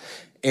 Bad.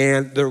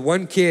 And their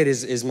one kid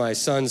is my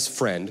son's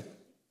friend.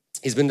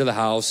 He's been to the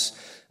house,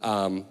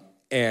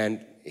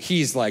 and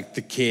he's like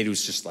the kid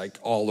who's just like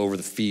all over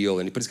the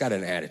field, but he's got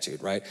an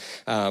attitude, right?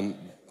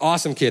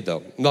 Awesome kid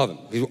though,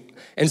 love him.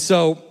 And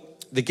so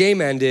the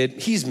game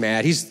ended, he's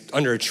mad, he's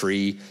under a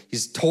tree,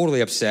 he's totally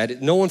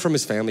upset. No one from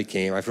his family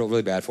came, I feel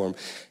really bad for him.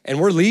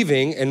 And we're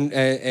leaving,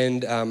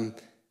 and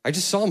I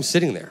just saw him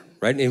sitting there,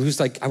 right? And he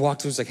was like, I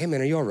walked to him, I was like, hey man,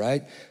 are you all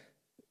right?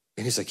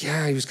 And he's like,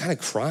 yeah, he was kind of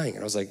crying.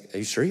 And I was like, are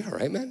you sure you're all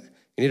right, man?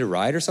 You need a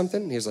ride or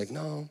something? And he was like,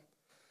 no.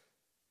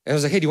 And I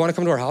was like, hey, do you want to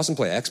come to our house and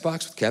play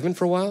Xbox with Kevin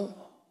for a while?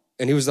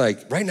 And he was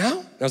like, right now?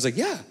 And I was like,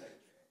 yeah.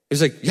 He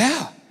was like,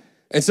 yeah.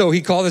 And so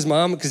he called his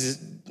mom,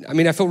 because,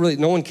 I felt really,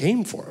 no one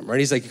came for him, right?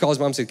 He's like, he called his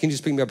mom and said, can you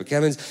just pick me up at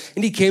Kevin's?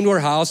 And he came to our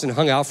house and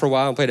hung out for a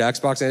while and played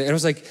Xbox. And I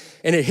was like,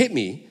 and it hit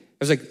me. I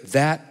was like,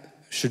 that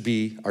should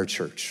be our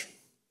church.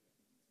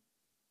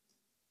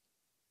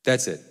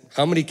 That's it.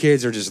 How many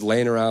kids are just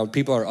laying around?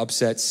 People are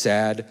upset,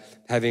 sad,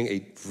 having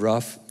a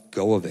rough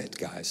go of it,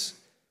 guys.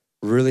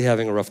 Really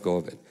having a rough go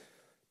of it.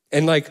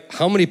 And like,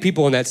 how many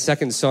people in that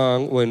second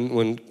song,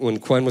 when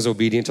Quen was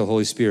obedient to the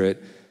Holy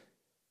Spirit,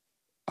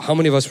 how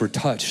many of us were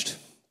touched?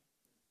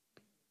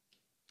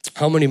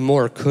 How many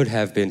more could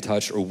have been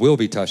touched, or will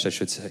be touched, I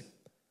should say?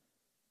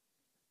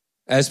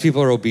 As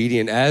people are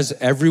obedient, as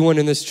everyone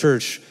in this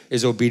church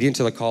is obedient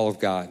to the call of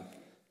God,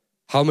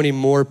 how many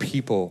more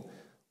people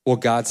will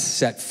God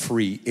set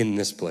free in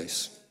this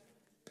place?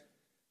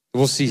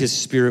 We'll see his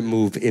Spirit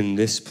move in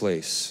this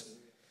place.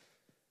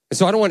 And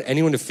so I don't want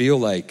anyone to feel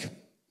like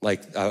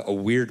a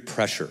weird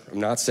pressure. I'm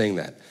not saying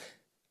that.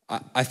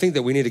 I think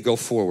that we need to go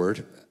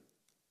forward.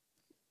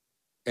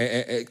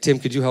 Tim,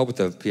 could you help with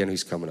the piano?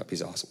 He's coming up.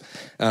 He's awesome.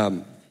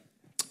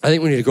 I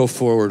think we need to go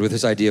forward with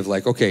this idea of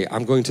like, okay,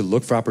 I'm going to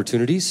look for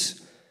opportunities,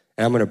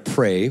 and I'm going to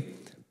pray,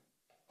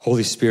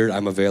 Holy Spirit,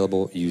 I'm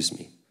available, use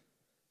me.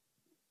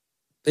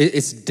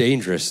 It's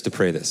dangerous to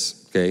pray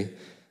this, okay?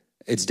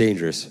 It's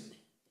dangerous.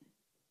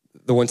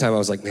 The one time I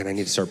was like, man, I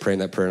need to start praying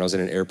that prayer, and I was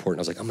in an airport, and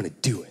I was like, I'm going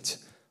to do it.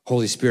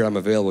 Holy Spirit, I'm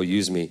available,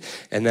 use me.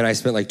 And then I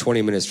spent like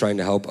 20 minutes trying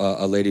to help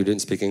a lady who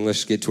didn't speak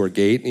English get to her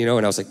gate, and I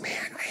was like,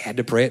 man, I had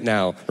to pray it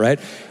now, right?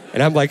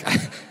 And I'm like,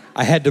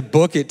 I had to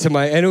book it to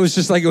and it was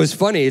just like, it was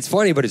funny. It's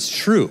funny, but it's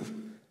true,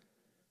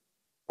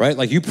 right?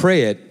 Like you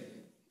pray it.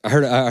 I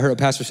heard a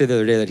pastor say the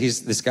other day that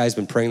this guy's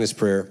been praying this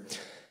prayer,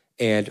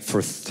 and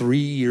for 3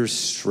 years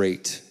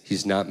straight,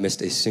 he's not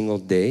missed a single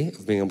day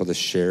of being able to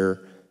share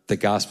the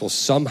gospel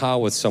somehow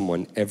with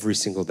someone every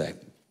single day.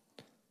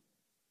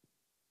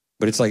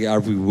 But it's like, are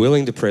we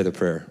willing to pray the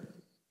prayer?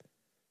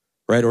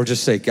 Right? Or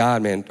just say,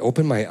 God, man,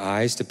 open my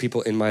eyes to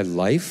people in my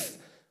life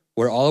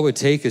where all it would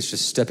take is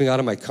just stepping out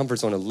of my comfort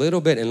zone a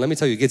little bit. And let me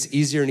tell you, it gets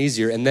easier and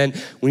easier. And then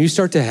when you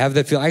start to have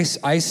that feel, I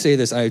say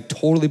this, I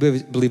totally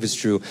believe it's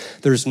true.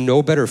 There's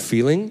no better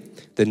feeling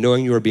than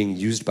knowing you are being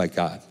used by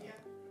God.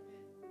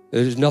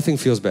 There's nothing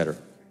feels better.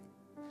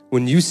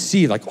 When you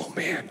see like, oh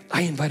man,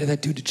 I invited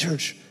that dude to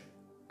church.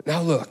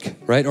 Now look,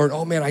 right? Or,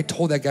 oh man, I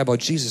told that guy about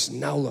Jesus.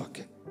 Now look.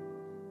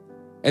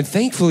 And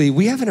thankfully,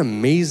 we have an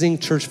amazing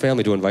church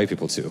family to invite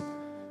people to.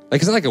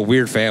 Like, it's not like a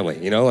weird family,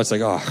 It's like,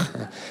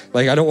 oh,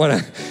 like, I don't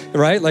want to,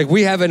 right? Like,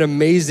 we have an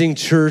amazing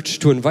church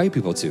to invite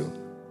people to.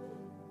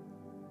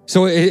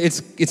 So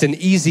it's an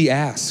easy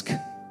ask,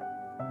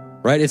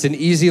 right? It's an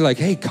easy, like,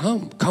 hey,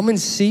 come and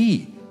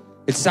see.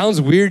 It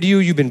sounds weird to you.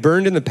 You've been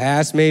burned in the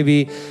past,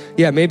 maybe.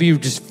 Yeah, maybe you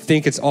just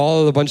think it's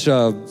all a bunch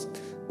of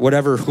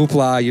whatever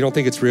hoopla. You don't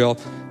think it's real.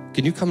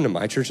 Can you come to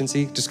my church and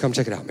see? Just come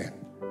check it out, man,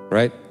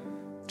 right?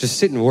 Just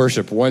sit and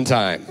worship one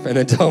time and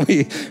then tell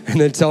me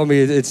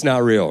it's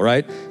not real,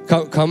 right?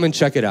 Come and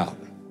check it out.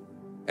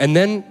 And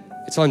then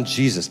it's on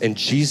Jesus. And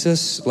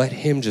Jesus, let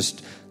him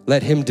just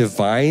Let him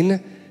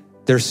divine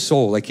their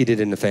soul like he did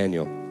in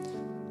Nathaniel.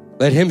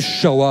 Let him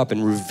show up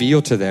and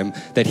reveal to them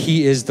that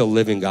he is the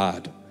living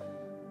God.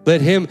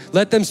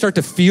 Let them start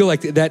to feel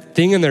like that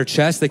thing in their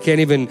chest they can't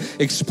even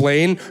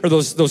explain, or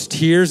those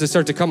tears that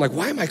start to come like,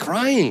 why am I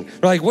crying?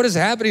 Or like, what is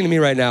happening to me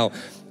right now?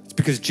 It's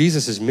because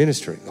Jesus is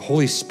ministering. The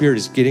Holy Spirit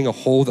is getting a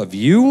hold of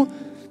you.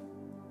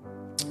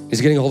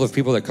 He's getting a hold of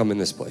people that come in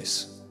this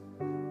place.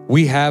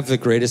 We have the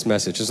greatest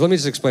message. So let me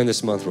just explain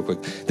this month real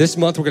quick. This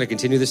month, we're going to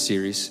continue this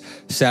series.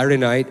 Saturday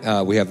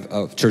night, we have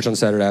a church on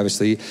Saturday,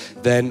 obviously.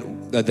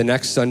 Then the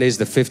next Sunday is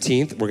the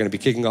 15th. We're going to be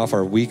kicking off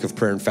our week of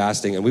prayer and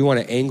fasting. And we want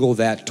to angle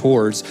that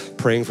towards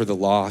praying for the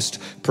lost,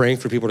 praying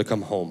for people to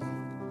come home,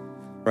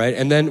 right?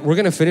 And then we're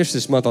going to finish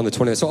this month on the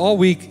 20th. So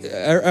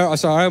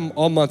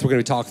all month, we're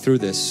going to talk through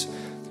this.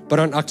 But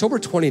on October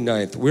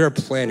 29th, we are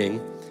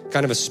planning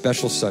kind of a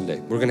special Sunday.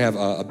 We're going to have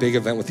a big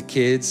event with the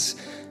kids.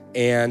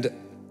 And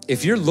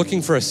if you're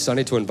looking for a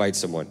Sunday to invite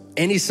someone,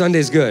 any Sunday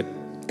is good,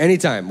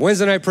 anytime.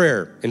 Wednesday night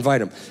prayer, invite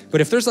them.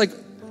 But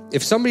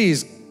if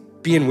somebody's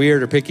being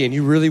weird or picky and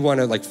you really want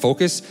to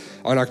focus,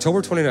 on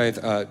October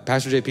 29th,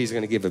 Pastor JP is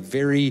going to give a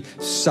very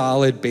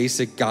solid,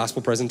 basic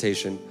gospel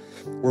presentation.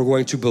 We're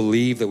going to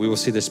believe that we will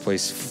see this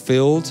place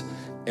filled,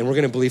 and we're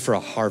going to believe for a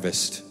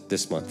harvest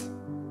this month.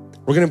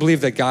 We're going to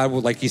believe that God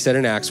will, like he said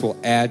in Acts, will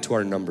add to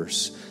our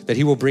numbers, that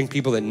he will bring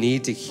people that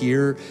need to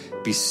hear,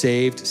 be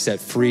saved, set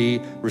free,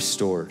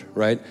 restored,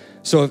 right?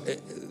 So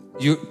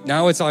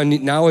now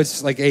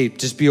it's like, hey,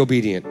 just be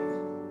obedient. Why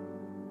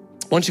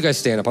don't you guys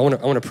stand up? I want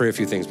to pray a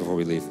few things before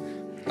we leave.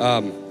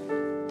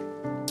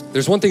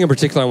 There's one thing in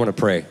particular I want to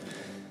pray.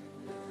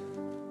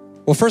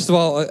 Well, first of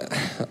all,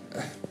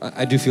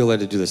 I do feel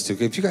led to do this too.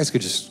 If you guys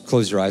could just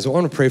close your eyes. I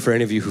want to pray for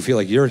any of you who feel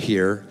like you're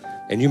here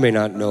and you may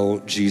not know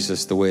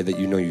Jesus the way that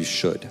you know you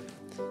should,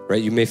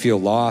 right? You may feel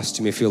lost.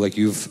 You may feel like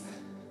you've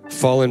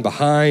fallen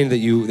behind,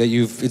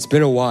 it's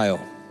been a while.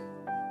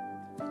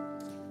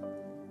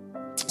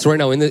 So right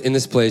now in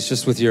this place,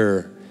 just with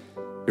your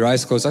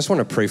eyes closed, I just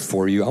want to pray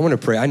for you. I want to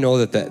pray. I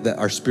know that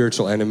our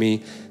spiritual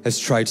enemy has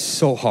tried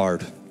so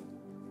hard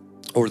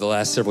over the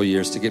last several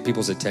years to get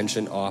people's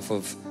attention off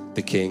of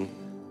the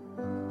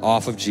King,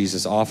 off of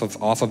Jesus, off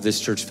of this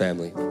church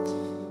family.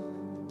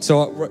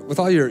 So with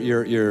all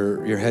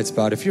your heads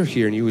bowed, if you're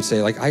here and you would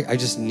say,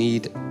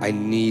 I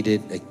need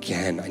it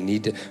again.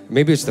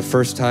 Maybe it's the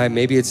first time.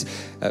 Maybe it's,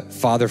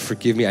 Father,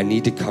 forgive me. I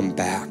need to come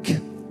back.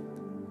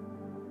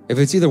 If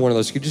it's either one of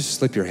those, could you just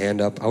slip your hand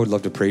up? I would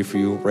love to pray for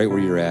you right where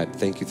you're at.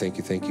 Thank you, thank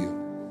you, thank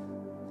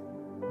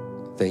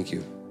you. Thank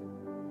you.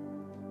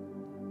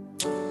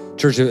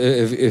 Church,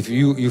 if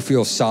you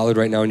feel solid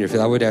right now in your faith,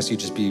 I would ask you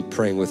just be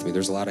praying with me.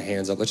 There's a lot of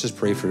hands up. Let's just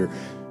pray for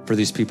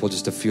these people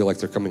just to feel like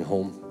they're coming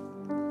home.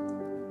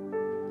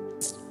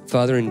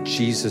 Father, in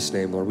Jesus'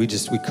 name, Lord, we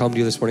come to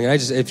you this morning.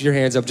 If your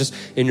hands up, just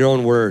in your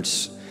own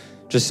words,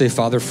 just say,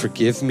 Father,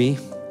 forgive me.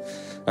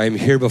 I am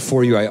here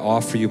before you. I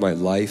offer you my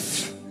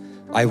life.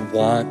 I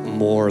want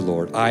more,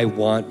 Lord. I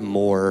want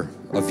more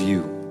of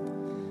you.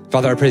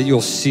 Father, I pray that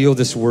you'll seal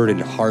this word in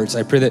hearts.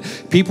 I pray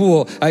that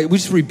people we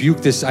just rebuke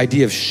this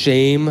idea of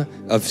shame,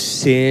 of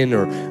sin,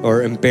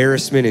 or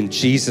embarrassment in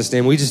Jesus'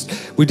 name. We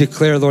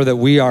declare, Lord, that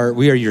we are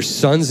your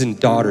sons and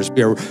daughters.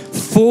 We are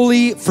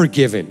fully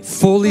forgiven,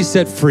 fully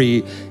set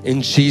free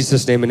in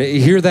Jesus' name. And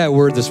hear that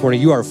word this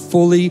morning. You are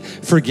fully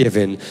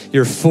forgiven.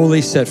 You're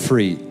fully set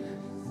free.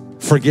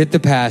 Forget the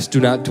past. Do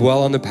not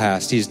dwell on the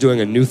past. He's doing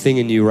a new thing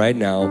in you right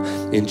now.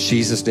 In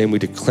Jesus' name, we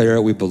declare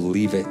it. We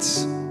believe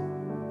it.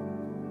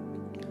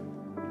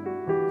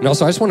 And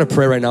also, I just want to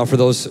pray right now for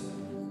those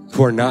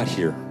who are not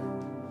here,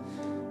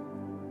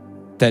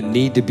 that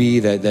need to be,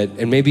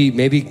 and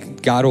maybe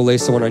God will lay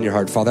someone on your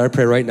heart. Father, I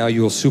pray right now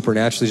you will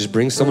supernaturally just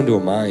bring someone to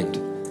a mind.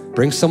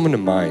 Bring someone to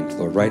mind,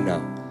 Lord, right now.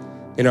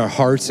 In our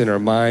hearts, in our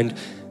mind,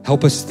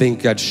 help us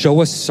think, God,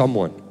 show us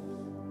someone.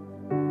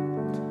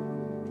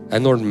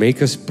 And Lord,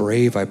 make us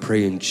brave, I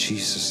pray in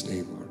Jesus'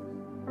 name,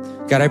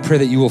 Lord. God, I pray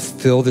that you will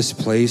fill this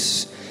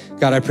place.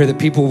 God, I pray that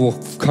people will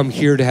come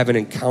here to have an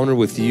encounter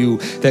with you,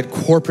 that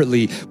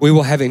corporately we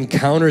will have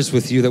encounters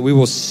with you, that we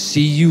will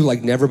see you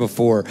like never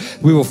before.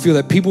 We will feel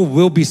that people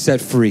will be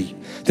set free,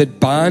 that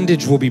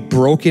bondage will be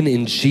broken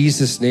in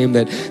Jesus' name,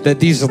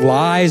 that these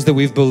lies that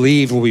we've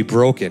believed will be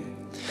broken.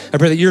 I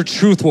pray that your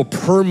truth will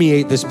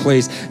permeate this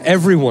place.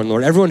 Everyone,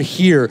 Lord, everyone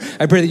here,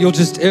 I pray that you'll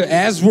just,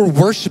 as we're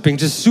worshiping,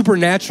 just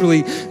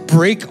supernaturally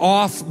break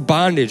off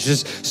bondage,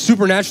 just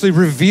supernaturally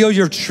reveal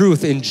your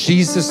truth in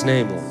Jesus'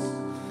 name, Lord.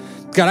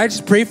 God, I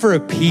just pray for a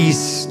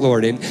peace,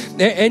 Lord. And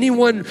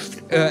anyone,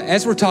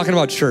 as we're talking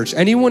about church,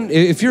 anyone,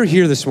 if you're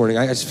here this morning,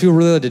 I just feel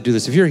really led to do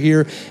this. If you're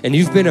here and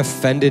you've been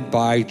offended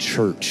by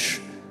church,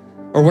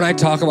 or when I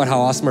talk about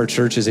how awesome our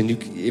church is, and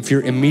if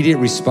your immediate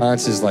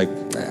response is like,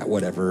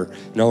 whatever,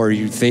 or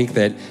you think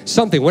that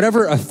something,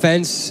 whatever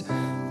offense,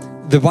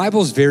 the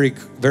Bible is very,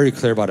 very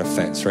clear about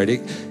offense,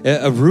 right?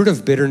 A root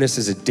of bitterness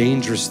is a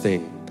dangerous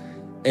thing,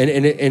 and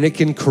it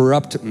can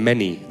corrupt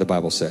many, the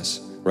Bible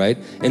says. Right?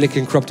 And it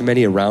can corrupt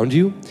many around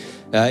you,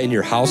 in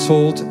your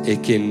household.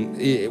 It can,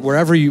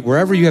 wherever you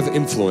have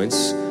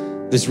influence,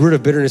 This root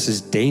of bitterness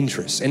is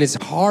dangerous. And it's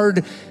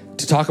hard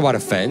to talk about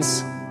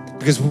offense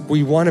because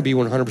we want to be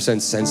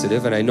 100%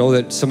 sensitive. And I know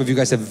that some of you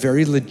guys have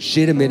very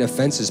legitimate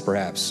offenses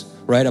perhaps,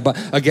 right?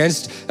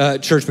 Against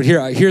church. But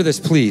hear this,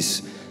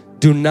 please.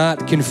 Do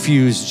not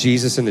confuse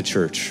Jesus and the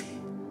church.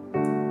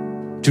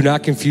 Do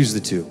not confuse the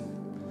two.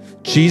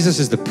 Jesus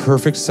is the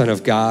perfect Son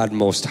of God,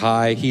 Most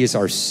High. He is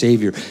our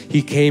Savior.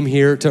 He came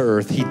here to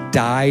earth. He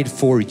died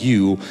for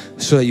you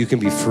so that you can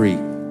be free.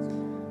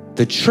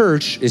 The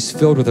church is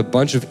filled with a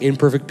bunch of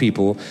imperfect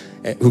people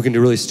who can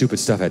do really stupid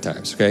stuff at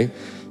times, okay?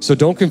 So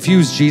don't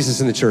confuse Jesus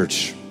and the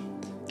church.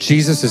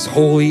 Jesus is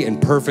holy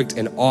and perfect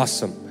and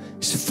awesome.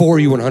 He's for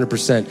you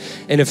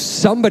 100%. And if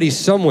somebody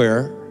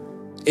somewhere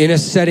in a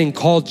setting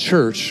called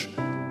church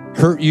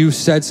hurt you,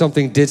 said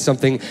something, did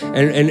something,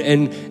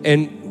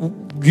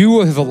 and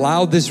you have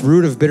allowed this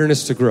root of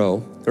bitterness to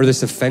grow, or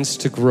this offense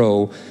to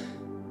grow,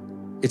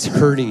 it's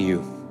hurting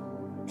you.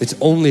 It's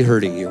only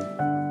hurting you.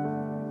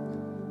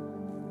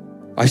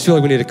 I feel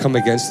like we need to come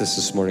against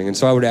this morning. And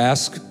so I would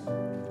ask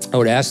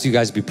you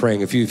guys to be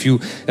praying. If you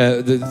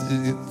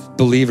the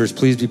believers,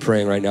 please be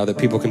praying right now that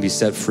people can be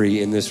set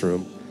free in this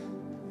room.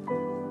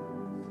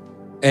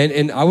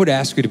 And I would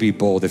ask you to be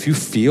bold. If you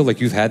feel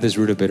like you've had this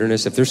root of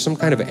bitterness, if there's some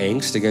kind of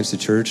angst against the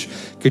church,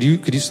 could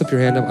you slip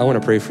your hand up? I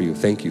want to pray for you.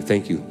 Thank you,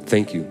 thank you,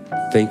 thank you,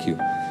 thank you.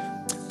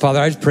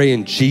 Father, I just pray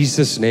in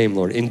Jesus' name,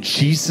 Lord. In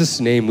Jesus'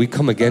 name, we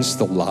come against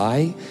the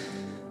lie.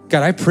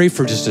 God, I pray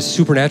for just a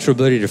supernatural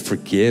ability to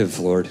forgive,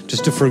 Lord,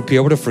 just to be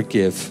able to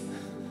forgive.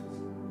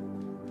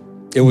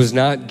 It was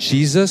not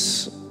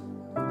Jesus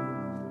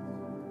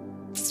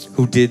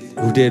who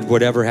did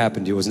whatever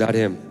happened to you. It was not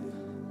him.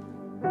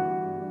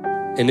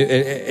 And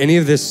any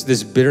of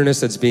this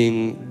bitterness that's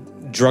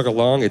being drug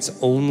along, it's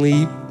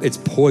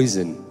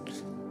poison.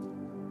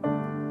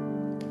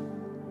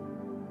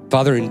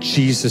 Father, in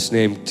Jesus'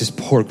 name, just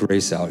pour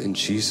grace out in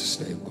Jesus'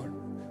 name, Lord.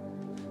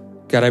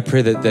 God, I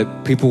pray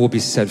that people will be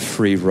set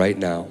free right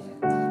now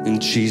in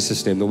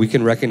Jesus' name, that we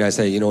can recognize,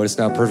 hey, it's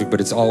not perfect,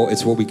 but it's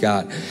what we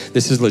got.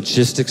 This is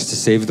logistics to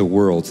save the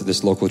world,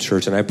 this local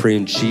church. And I pray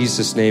in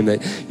Jesus' name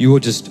that you will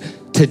just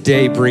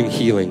today bring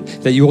healing,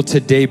 that you will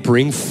today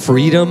bring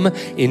freedom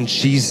in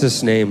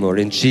Jesus' name, Lord,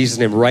 in Jesus'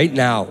 name, right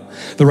now.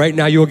 Right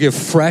now you will give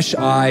fresh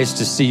eyes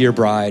to see your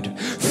bride,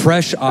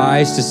 fresh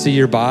eyes to see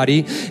your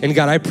body. And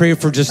God, I pray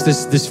for just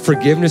this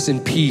forgiveness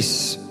and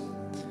peace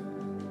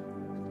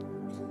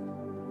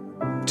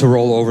to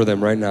roll over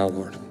them right now,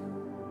 Lord.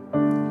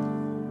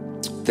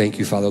 Thank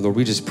you, Father. Lord,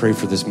 we just pray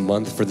for this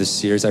month, for this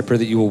series. I pray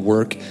that you will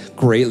work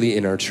greatly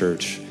in our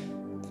church.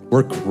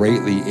 Work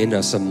greatly in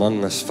us,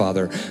 among us,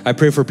 Father. I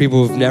pray for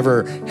people who've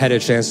never had a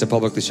chance to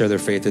publicly share their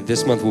faith, that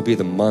this month will be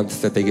the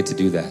month that they get to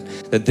do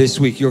that. That this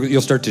week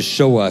you'll start to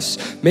show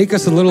us, make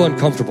us a little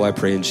uncomfortable, I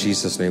pray in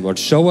Jesus' name, Lord.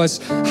 Show us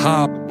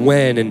how,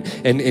 when,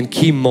 and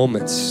key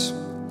moments.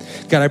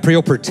 God, I pray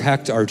you'll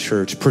protect our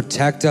church.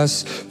 Protect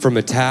us from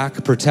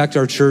attack. Protect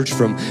our church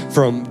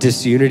from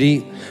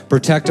disunity.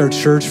 Protect our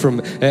church from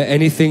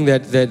anything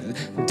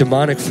that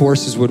demonic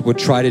forces would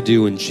try to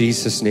do in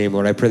Jesus' name,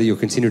 Lord. I pray that you'll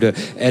continue to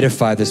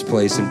edify this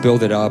place and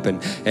build it up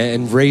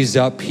and raise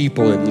up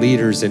people and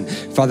leaders. And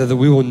Father, that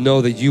we will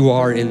know that you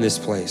are in this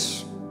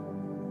place.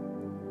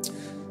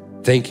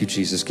 Thank you,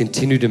 Jesus.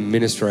 Continue to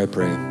minister, I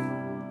pray.